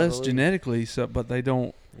 they're blessed genetically, but they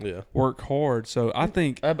don't work hard. So I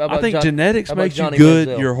think genetics makes you good.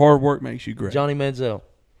 Manziel. Your hard work makes you great. Johnny Manziel's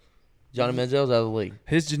out of the league.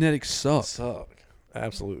 His genetics suck.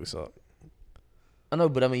 Absolutely suck. I know,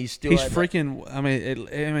 but I mean, he's freaking.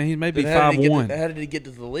 He may be 5'1". How did he get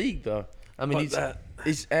to the league though? I mean,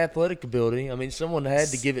 his athletic ability. I mean, someone had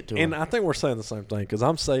to give it to him. And I think we're saying the same thing because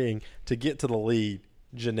I'm saying to get to the league,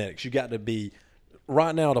 genetics. You got to be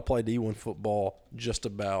right now to play D1 football. Just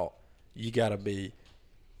about you got to be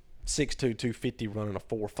 6'2", 250, running a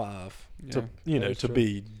 4.5 to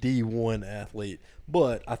be D1 athlete.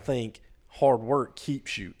 But I think hard work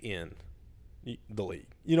keeps you in the league.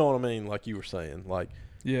 You know what I mean? Like you were saying,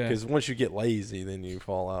 because once you get lazy, then you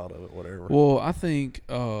fall out of it. Whatever. Well, I think.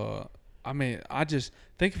 I just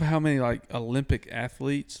think of how many Olympic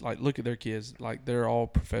athletes. Look at their kids. They're all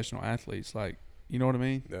professional athletes. You know what I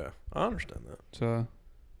mean? Yeah, I understand that. So,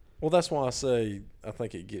 well, that's why I say I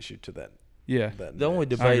think it gets you to that. Yeah. The only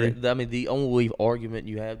debate. The only argument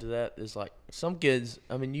you have to that is some kids.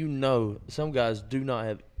 Some guys do not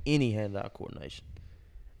have any hand-eye coordination,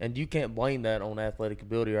 and you can't blame that on athletic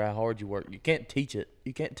ability or how hard you work. You can't teach it.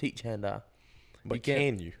 You can't teach hand-eye. But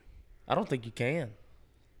can you? I don't think you can.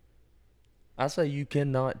 I say you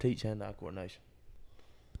cannot teach hand-eye coordination.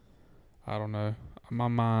 I don't know. In my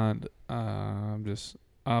mind,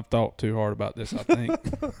 I've thought too hard about this, I think.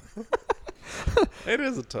 It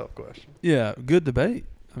is a tough question. Yeah, good debate.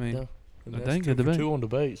 Good debate. 2 on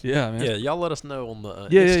debates. Yeah, man. Yeah, y'all let us know on the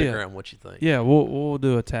Instagram what you think. Yeah, we'll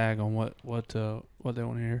do a tag on what they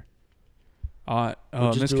want to hear. All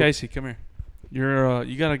right, Miss Casey, come here.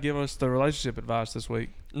 You got to give us the relationship advice this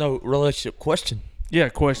week. No, relationship question. Yeah,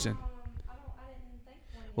 question.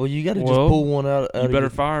 Well, you got to just pull one out. You better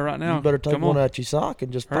fire right now. You better take one out your sock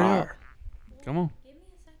and just fire. Come on. Give me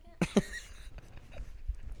a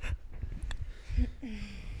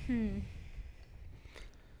second.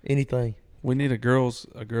 Anything. We need a girls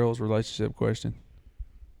relationship question.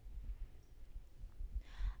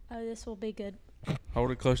 Oh, this will be good.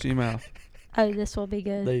 Hold it close to your mouth. Oh, this will be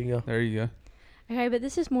good. There you go. There you go. Okay, but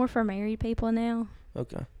this is more for married people now.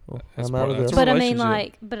 Okay. Well, I'm out of this. But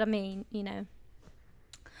I mean,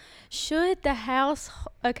 should the house?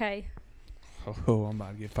 Okay. Oh, I'm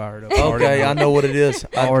about to get fired up. Okay, I know what it is.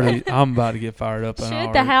 I'm about to get fired up.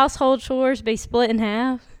 Should the household chores be split in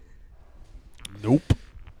half? Nope.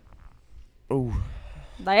 Oh.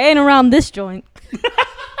 They ain't around this joint.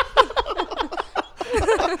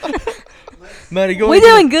 Maddie, we're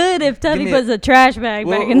doing good if Tuffy puts a trash bag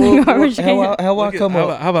back in the garbage can. How I come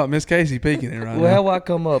up? How about Miss Casey peeking it right now? Well, how I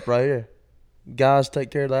come up right here? Guys take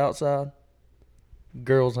care of the outside.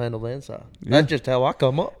 Girls handle the inside. Yeah. That's just how I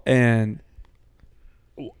come up. And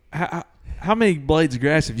how many blades of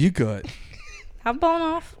grass have you cut? I've blown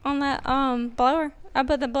off on that blower. I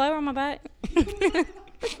put the blower on my back.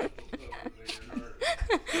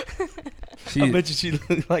 I bet you she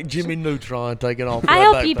looked like Jimmy Neutron taking off. I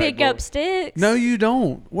help you pick up sticks. No, you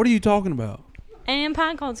don't. What are you talking about? And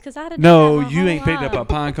pine cones, because I had to do No, that my you whole ain't picked up a life.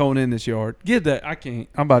 pine cone in this yard. Give that. I can't.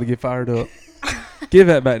 I'm about to get fired up. Give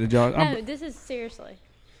that back to Josh. No, this is seriously.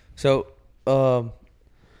 So,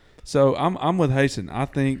 So I'm with Hasten. I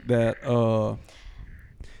think that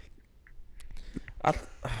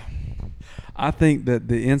I think that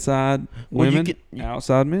the inside Well, women,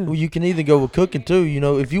 outside men. well, you can either go with cooking too. You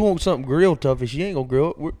know, if you want something grilled, Tuffy, she ain't gonna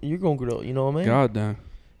grill it. You're gonna grill it. You know what I mean? God no.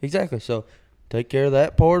 Exactly. So, take care of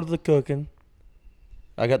that part of the cooking.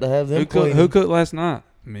 I got to have them. Who cooked last night?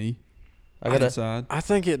 Me. I got to. Inside. I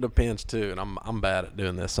think it depends too, and I'm bad at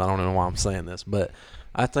doing this, so I don't know why I'm saying this, but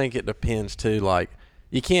I think it depends too. Like,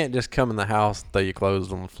 you can't just come in the house, throw your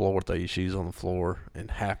clothes on the floor, throw your shoes on the floor,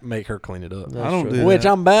 and make her clean it up. That's I don't true. do Which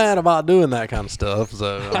that. I'm bad about doing that kind of stuff.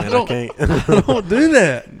 So I mean, I can't. I don't do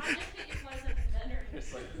that.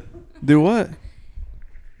 Do what?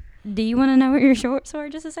 Do you want to know what your shorts were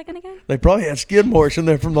just a second ago? They probably had skid marks in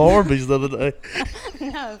there from the Arby's the other day.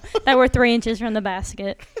 No. They were 3 inches from the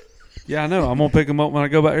basket. Yeah, I know. I'm gonna pick them up when I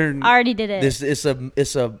go back here. And I already did it.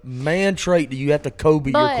 It's a man trait that you have to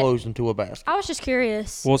Kobe your But- clothes into a basket. I was just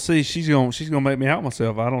curious. well, see, she's gonna make me out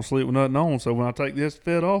myself. I don't sleep with nothing on, so when I take this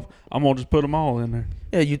fit off, I'm gonna just put them all in there.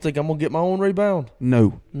 Yeah, you think I'm gonna get my own rebound?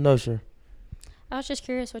 No, No, sir. I was just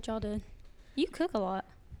curious what y'all did. You cook a lot.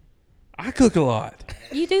 I cook a lot.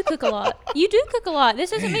 You do cook a lot. You do cook a lot.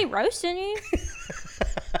 This isn't me roasting you.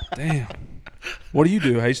 Damn. What do you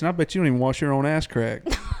do, Hasten? I bet you don't even wash your own ass crack.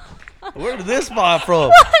 Where did this fly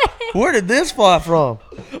from? Where did this fly from?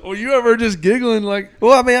 Well, you ever just giggling like?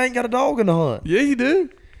 Well, I mean, I ain't got a dog in the hunt. Yeah, you do.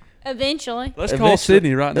 Eventually. Let's call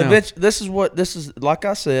Sydney right now. This is like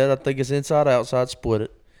I said. I think it's inside outside. Split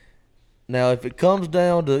it. Now, if it comes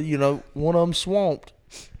down to one of them swamped,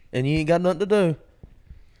 and you ain't got nothing to do,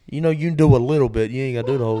 you can do a little bit. You ain't got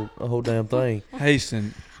to do the whole damn thing.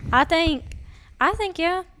 Hasten. I think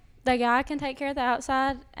yeah, the guy can take care of the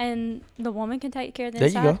outside, and the woman can take care of the There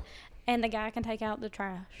you inside, go. and the guy can take out the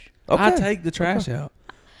trash. Okay. I take the trash out.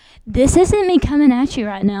 This isn't me coming at you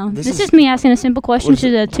right now. This This is- is me asking a simple question What is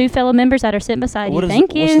to the two fellow members that are sitting beside What you. is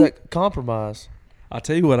Thank What's you. that compromise? I'll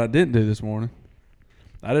tell you what I didn't do this morning.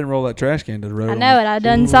 I didn't roll that trash can to the road. I know it. I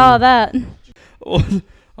done saw that. All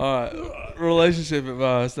right, relationship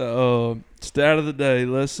advice. Stat of the day.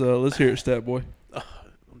 Let's hear it, stat boy.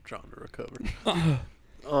 I'm trying to recover.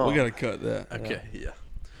 We gotta cut that. Okay, yeah.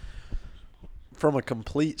 From a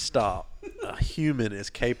complete stop, a human is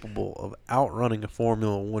capable of outrunning a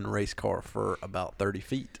Formula One race car for about 30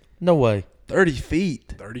 feet. No way. 30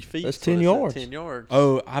 feet. 30 feet. That's so 10 it's at yards. 10 yards.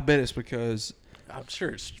 Oh, I bet it's because I'm sure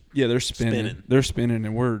it's they're spinning. Spinning. They're spinning,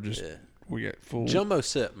 and we're just yeah. we got full. Jumbo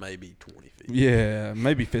set maybe 20 feet. Yeah,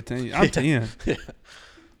 maybe 15. I'm 10. Yeah.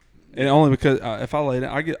 And only because if I lay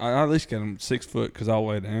down, I at least get them 6 foot because I'll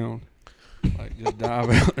lay down. Like just dive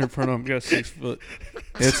out in front of them. Got a 6 foot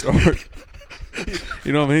head start.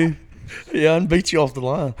 You know what I mean? Yeah, and beat you off the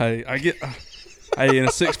line. Hey, hey, in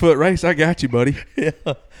a 6 foot race, I got you, buddy.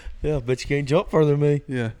 Yeah, bet you can't jump further than me.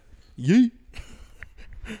 Yeah. Yeet.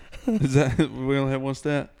 Is that we only have one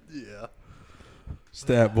stat? Yeah.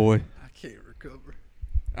 Stat boy. I can't recover.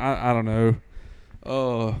 I don't know.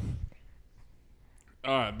 All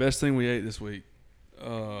right, best thing we ate this week.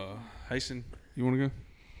 Hasten, you want to go?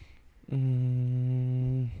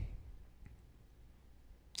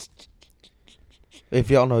 If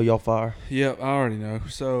y'all know, y'all fire. Yep, I already know.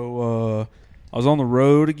 So I was on the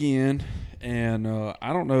road again, and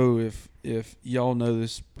I don't know if y'all know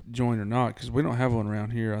this joint or not because we don't have one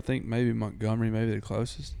around here. I think maybe Montgomery, maybe the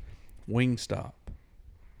closest. Wingstop.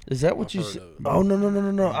 Is that what I've you heard said? of it. Oh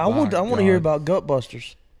no! I want to hear about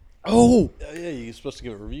Gutbusters. Oh, Yeah, you're supposed to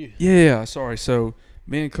give a review. yeah. Sorry. So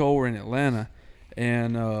me and Cole were in Atlanta,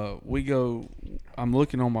 and we go. I'm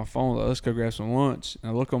looking on my phone. Let's go grab some lunch.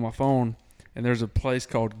 And I look on my phone, and there's a place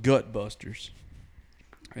called Gutbusters.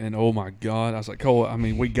 And oh my God, I was like, Cole, I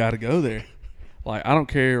mean, we got to go there. Like, I don't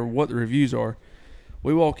care what the reviews are.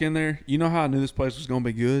 We walk in there. You know how I knew this place was going to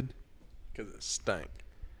be good? Because it stank.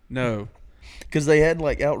 No. Because they had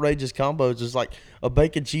like outrageous combos. It's like a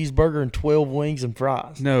bacon cheeseburger and 12 wings and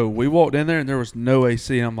fries. No, we walked in there and there was no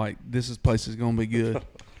AC. And I'm like, place is going to be good.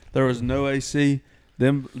 There was no AC.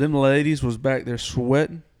 Them ladies was back there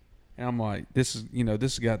sweating. And I'm like, this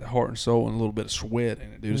has got the heart and soul and a little bit of sweat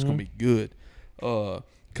in it, dude. It's going to be good.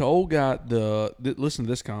 Cole got listen to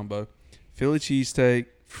this combo. Philly cheesesteak,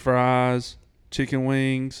 fries, chicken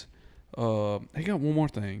wings. He got one more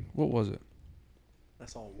thing. What was it?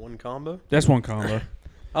 That's all one combo? That's one combo.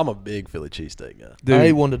 I'm a big Philly cheesesteak guy. Dude, I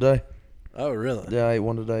ate one today. Oh, really? Yeah, I ate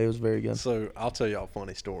one today. It was very good. So I'll tell y'all a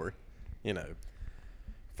funny story.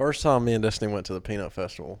 First time me and Destiny went to the Peanut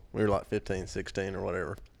Festival, we were like 15, 16 or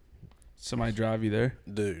whatever. Somebody drive you there?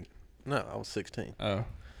 Dude, no, I was 16. Oh.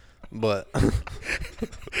 But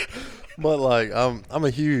like I'm a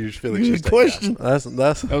huge Philly Good cheesesteak question. guy.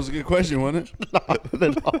 That's That was a good question, wasn't it? Not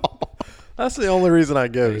at all. That's the only reason I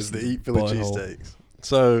go is to Jason's eat Philly butthole. cheesesteaks.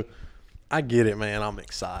 So I get it, man. I'm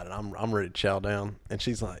excited. I'm ready to chow down. And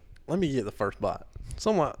she's like, "Let me get the first bite."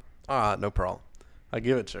 So I'm like, "All right, no problem." I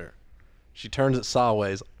give it to her. She turns it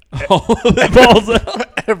sideways. Oh, it falls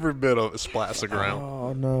out. Every bit of it splats the ground.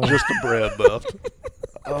 Oh no. Just the bread left.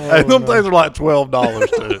 Oh, Hey, them no. things are like $12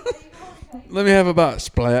 too. Let me have about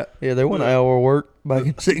splat. Yeah, there wasn't an hour of work back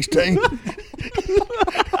in 16.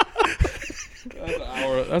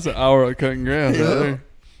 That's an hour of cutting grass right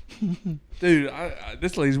there. Dude,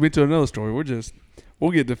 this leads me to another story.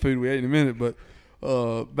 We'll get to food we ate in a minute, but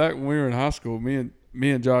back when we were in high school, me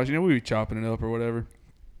and Josh, we were chopping it up or whatever.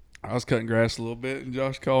 I was cutting grass a little bit, and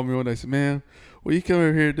Josh called me one day and said, "Man, will you come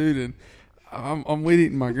over here, dude? And I'm weed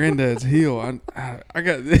eating my granddad's heel. I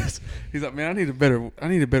got this." He's like, "Man, I need a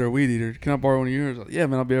better weed eater. Can I borrow one of yours?" I was like, "Yeah,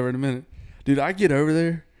 man, I'll be over in a minute." Dude, I get over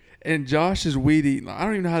there, and Josh is weed eating. I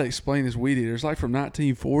don't even know how to explain this weed eater. It's like from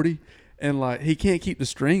 1940, and like he can't keep the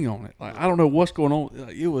string on it. Like I don't know what's going on.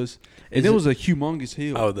 Like, it was a humongous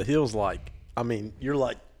heel. Oh, the hill's like, you're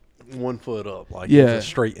like 1 foot up, like Yeah. it's a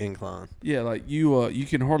straight incline. Yeah, like you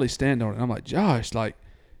can hardly stand on it. I'm like, Josh, like,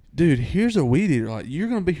 dude, here's a weed eater. Like, you're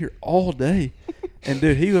gonna be here all day, and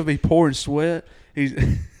dude, he gonna be pouring sweat.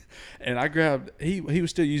 And I grabbed. He was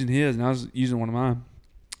still using his, and I was using one of mine.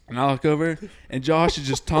 And I look over, and Josh is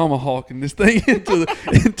just tomahawking this thing into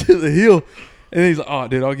the hill, and he's like, "Oh,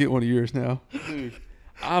 dude, I'll get one of yours now." Dude,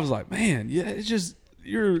 I was like, "Man, yeah, it's just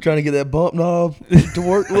you're." Trying to get that bump knob to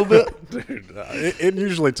work a little bit. Dude, it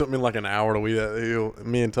usually took me like an hour to weed that hill.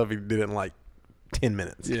 Me and Tuffy did it in like 10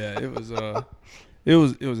 minutes. Yeah, it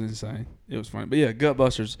was insane. It was funny, but yeah, Gut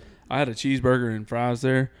Busters. I had a cheeseburger and fries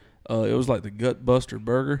there. It was like the Gut Buster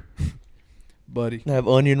burger, buddy. Have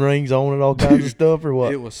onion rings on it, all kinds of stuff, or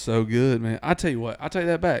what? It was so good, man. I tell you what, I take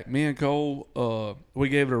that back. Me and Cole, we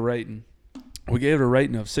gave it a rating. We gave it a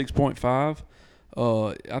rating of 6.5.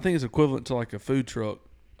 I think it's equivalent to like a food truck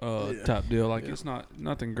type deal. Like it's not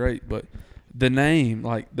nothing great, but the name,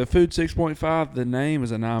 like the food 6.5, the name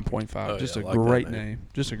is a 9.5. Oh, Just yeah, a I like that great name. name.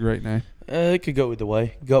 Just a great name. It could go either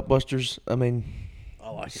way. Gut Busters, I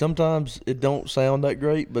like it. sometimes it don't sound that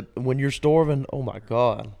great, but when you're starving, oh my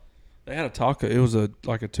God. They had a taco. It was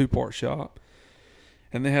like a 2-part shop,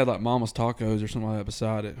 and they had like Mama's Tacos or something like that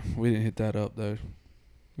beside it. We didn't hit that up though.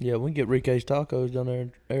 Yeah, we can get Rike's Tacos down there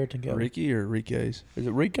in Ayrton County. Ricky or Rique's? Is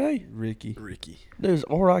it Rike? Ricky. Ricky. There's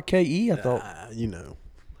R-I-K-E, I thought.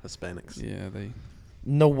 Hispanics. Yeah, they.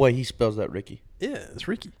 No way he spells that Ricky. Yeah, it's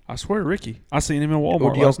Ricky. I swear, Ricky. I seen him in Walmart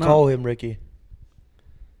Or do y'all last night. call him Ricky?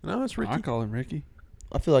 No, it's Ricky. I call him Ricky.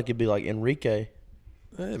 I feel like it'd be like Enrique.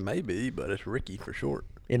 It may be, but it's Ricky for short.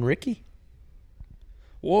 Enrique?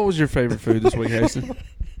 What was your favorite food this week, Hasten?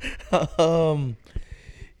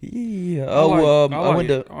 Yeah. I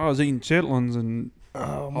was eating chitlins and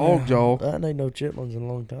hog jaw. I ain't no chitlins in a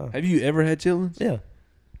long time. Have you ever had chitlins? Yeah.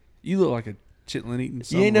 You look like a chitlin eating.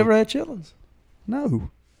 You ain't never had chitlins? No,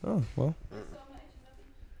 Oh, well.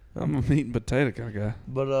 I'm a meat and potato kind of guy.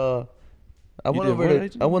 But I You went did over what, to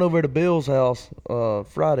agent? I went over to Bill's house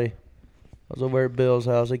Friday. I was over at Bill's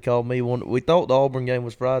house. He called me we thought the Auburn game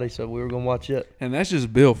was Friday, so we were gonna watch it. And that's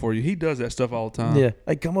just Bill for you. He does that stuff all the time. Yeah.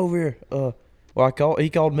 Hey, come over here. He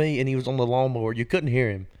called me and he was on the lawnmower. You couldn't hear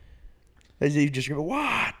him. He just screaming,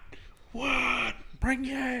 "What? What? Bring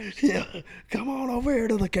yours. Yeah. Come on over here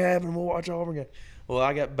to the cabin. We'll watch Auburn game." Well,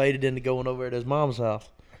 I got baited into going over to his mom's house.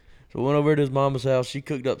 So I went over to his mama's house. She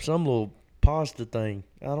cooked up some little pasta thing.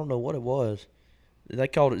 I don't know what it was. They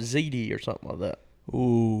called it ziti or something like that.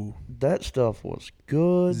 Ooh. That stuff was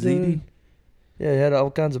good, Ziti? dude. Yeah, it had all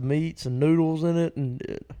kinds of meats and noodles in it, and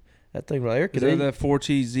that thing right there Is could that eat. that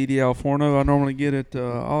 4-cheese ziti al forno I normally get at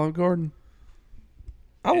Olive Garden?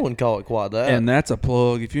 I wouldn't call it quite that. And that's a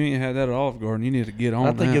plug. If you ain't had that at Olive Garden, you need to get on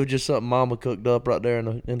I think that. it was just something Mama cooked up right there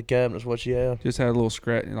in the cabinet's what she had. Just had a little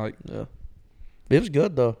scratch. Like, Yeah, it was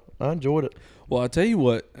good though. I enjoyed it. well, I tell you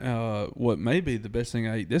what may be the best thing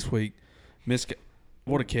I ate this week.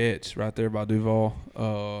 What a catch right there by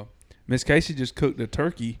Duval. Miss Casey just cooked a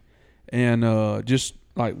turkey, and just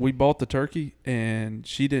like we bought the turkey, and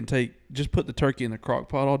she just put the turkey in the crock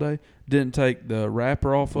pot all day. Didn't take the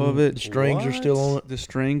wrapper off of it. The strings are still on it. The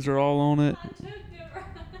strings are all on it. I took the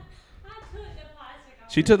plastic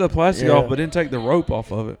off. She took the plastic Yeah. off, but didn't take the rope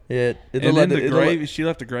off of it. Yeah, it And looked then like the it looked gravy, she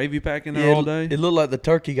left the gravy pack in there yeah, all day. It looked like the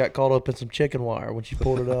turkey got caught up in some chicken wire when she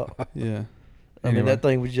pulled it out. Yeah. I mean, Anyway. that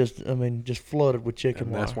thing was just flooded with chicken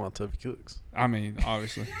And wire. that's why Tuffy cooks. I mean,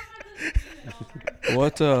 obviously.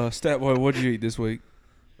 What Stat Boy? What'd you eat this week?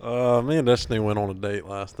 Me and Destiny went on a date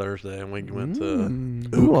last Thursday, and we went to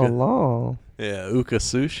Ooh la Uka. la. Yeah, Uka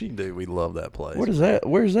Sushi, dude. We love that place. What is that?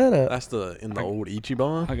 Where's that at? That's in the old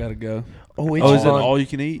Ichiban. I gotta go. Oh, Oh, is it Ichiban. all you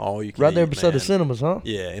can eat? All you can Right there eat, beside the man. cinemas, huh?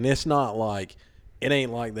 Yeah, and it's not like it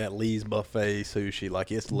ain't like that Lee's buffet sushi.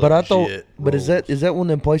 Like it's legit. But I thought, but is rolls. that one of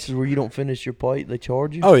them places where you don't finish your plate? They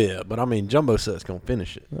charge you? Oh yeah, but I mean, Jumbo Set's gonna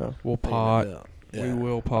finish it. Yeah. We'll pot. Yeah. We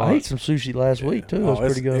will I pot. ate some sushi last week too. It was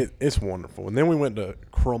pretty good. It's wonderful. And then we went to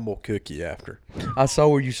Crumble Cookie after. I saw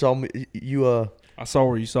where you saw me. I saw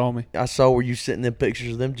where you saw me. I saw where you sitting in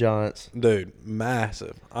pictures of them giants. Dude,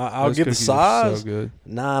 massive. I'll Those give the cookies are size so good.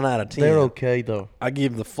 9 out of 10. They're okay though. I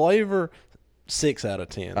give the flavor 6 out of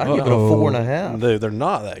 10. I give it a 4.5. Dude, they're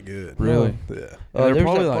not that good. Really? Yeah. And There's they're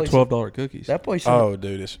probably that like place- $12 cookies. That place. Oh,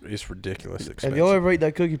 dude, it's ridiculous expensive. Have y'all ever ate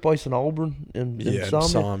that cookie place in Auburn in Yeah, Insomnia?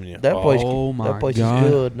 Insomnia. That place. Oh my that place God. is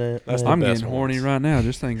good, man. That's I'm the getting best horny ones. right now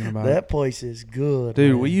just thinking about it. That place is good,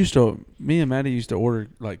 Dude, man. me and Maddie used to order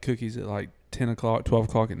like cookies at like 10 o'clock, 12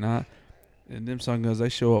 o'clock at night. And them son guns, they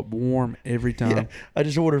show up warm every time. Yeah, I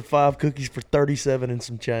just ordered 5 cookies for $37 and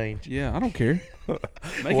some change. Yeah, I don't care. Well,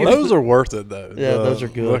 those are worth it, though. Yeah, those are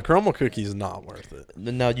good. The crumble cookie is not worth it.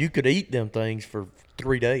 Now you could eat them things for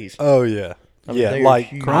 3 days. Oh, yeah. I mean, yeah, they are like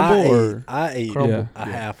huge. Crumble I ate Crumble. a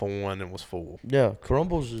half of one and was full. Yeah,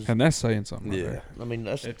 Crumbles is. And that's saying something right Yeah. there. I mean,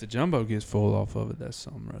 If the jumbo gets full off of it, that's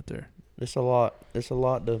something right there. it's a lot. It's a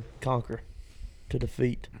lot to conquer, to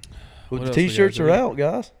defeat. Well, What the else we T-shirts gotta are do? out,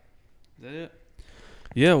 guys. Is that it?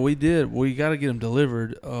 Yeah, we did. We got to get them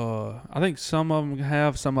delivered. I think some of them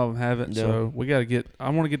have, some of them haven't. Yeah. So we got to get. I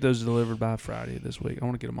want to get those delivered by Friday this week. I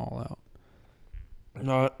want to get them all out.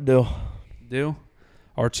 All right, deal. Deal.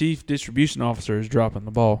 Our chief distribution officer is dropping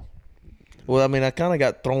the ball. Well, I mean, I kind of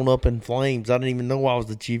got thrown up in flames. I didn't even know I was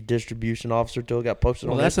the chief distribution officer till it got posted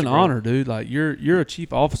Well, on that's an Instagram. honor, dude. Like you're a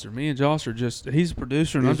chief officer. Me and Josh are just. He's a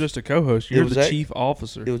producer, and I'm just a co-host. You're the chief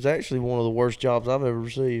officer. It was actually one of the worst jobs I've ever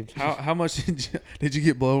received. How much did you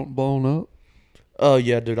get blown up? Oh,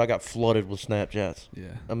 yeah, dude. I got flooded with Snapchats. Yeah.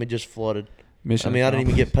 I mean, just flooded. Mission. I mean, I didn't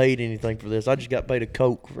even get paid anything for this. I just got paid a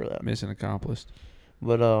Coke for that. Mission accomplished.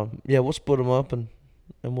 But, yeah, we'll split them up and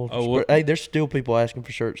we'll. Oh, what- Hey, there's still people asking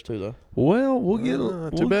for shirts, too, though. Well, we'll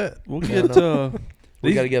get. Too bad. We'll Yeah, get. We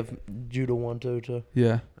these- got to give Judah one, too.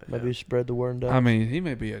 Yeah. Maybe spread the word down. I mean, he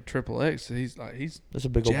may be a triple X. He's That's a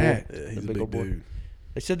big old boy. jacked. Yeah, he's a Big big old boy. dude.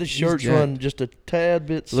 They said the He's shirts jacked. run just a tad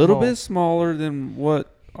bit a small. little bit smaller than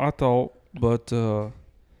what I thought, but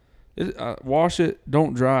wash it,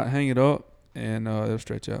 don't dry it, hang it up, and it'll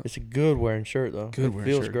stretch out. It's a good wearing shirt, though. Good It wearing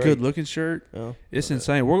feels shirt, great. good looking shirt. Yeah. It's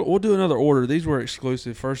insane. We'll do another order. These were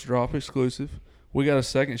exclusive, first drop exclusive. We got a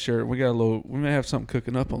second shirt. We may have something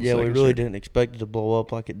cooking up on. Yeah, the we second really shirt. didn't expect it to blow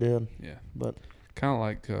up like it did. Yeah, But kind of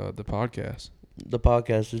like the podcast. the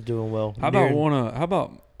podcast is doing well. How about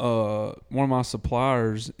one of my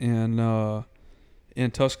suppliers in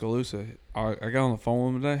Tuscaloosa? I got on the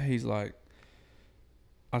phone with him today. He's like,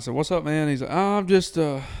 I said, "What's up, man?" He's like, "I'm just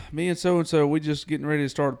me and so we just getting ready to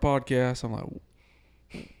start a podcast." I'm like,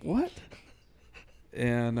 "What?"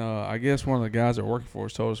 And I guess one of the guys that working for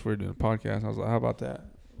us told us we were doing a podcast. I was like, "How about that?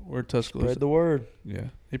 We're Tuscaloosa." Spread the word. Yeah,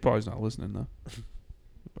 he probably's not listening though.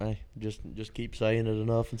 Hey, just keep saying it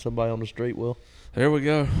enough, and somebody on the street will. There we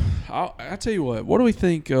go. I tell you what. What do we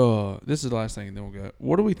think? This is the last thing, and then we'll go.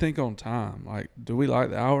 What do we think on time? Like, do we like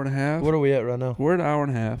the hour and a half? What are we at right now? We're at an hour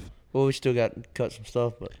and a half. Well, we still got to cut some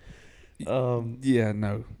stuff, but Yeah,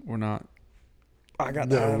 no, we're not. I got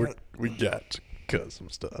No, we got to cut some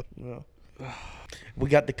stuff. we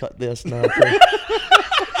got to cut this now. Too.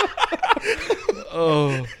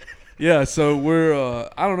 Oh, yeah. So we're.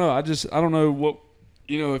 I don't know. I don't know what.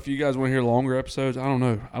 If you guys want to hear longer episodes, I don't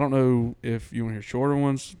know. I don't know if you want to hear shorter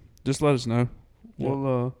ones. Just let us know. Yeah.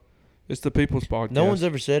 Well, it's the People's Podcast. No one's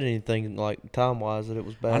ever said anything like time wise that it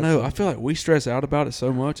was bad. I know. I feel like we stress out about it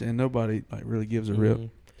so much, and nobody like really gives a rip. Mhm.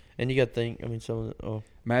 And you got to think. I mean, some of the. Oh,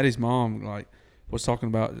 Maddie's mom was talking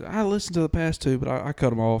about. I listened to the past two, but I cut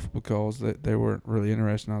them off because they weren't really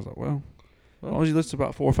interested. And I was like, well, as long as you listen to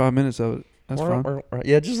about 4 or 5 minutes of it, that's fine.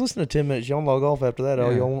 Yeah, just listen to 10 minutes. Y'all log off after that.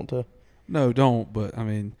 All Yeah. y'all want to. No, don't. But I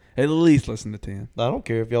mean, at least listen to 10. I don't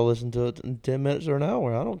care if y'all listen to it in 10 minutes or an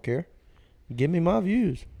hour. I don't care. Give me my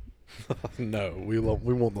views. No, we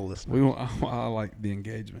want the listener. We want. I like the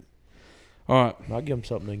engagement. All right. I'll give them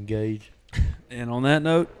something to engage. And on that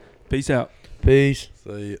note, peace out. Peace.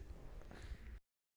 See ya.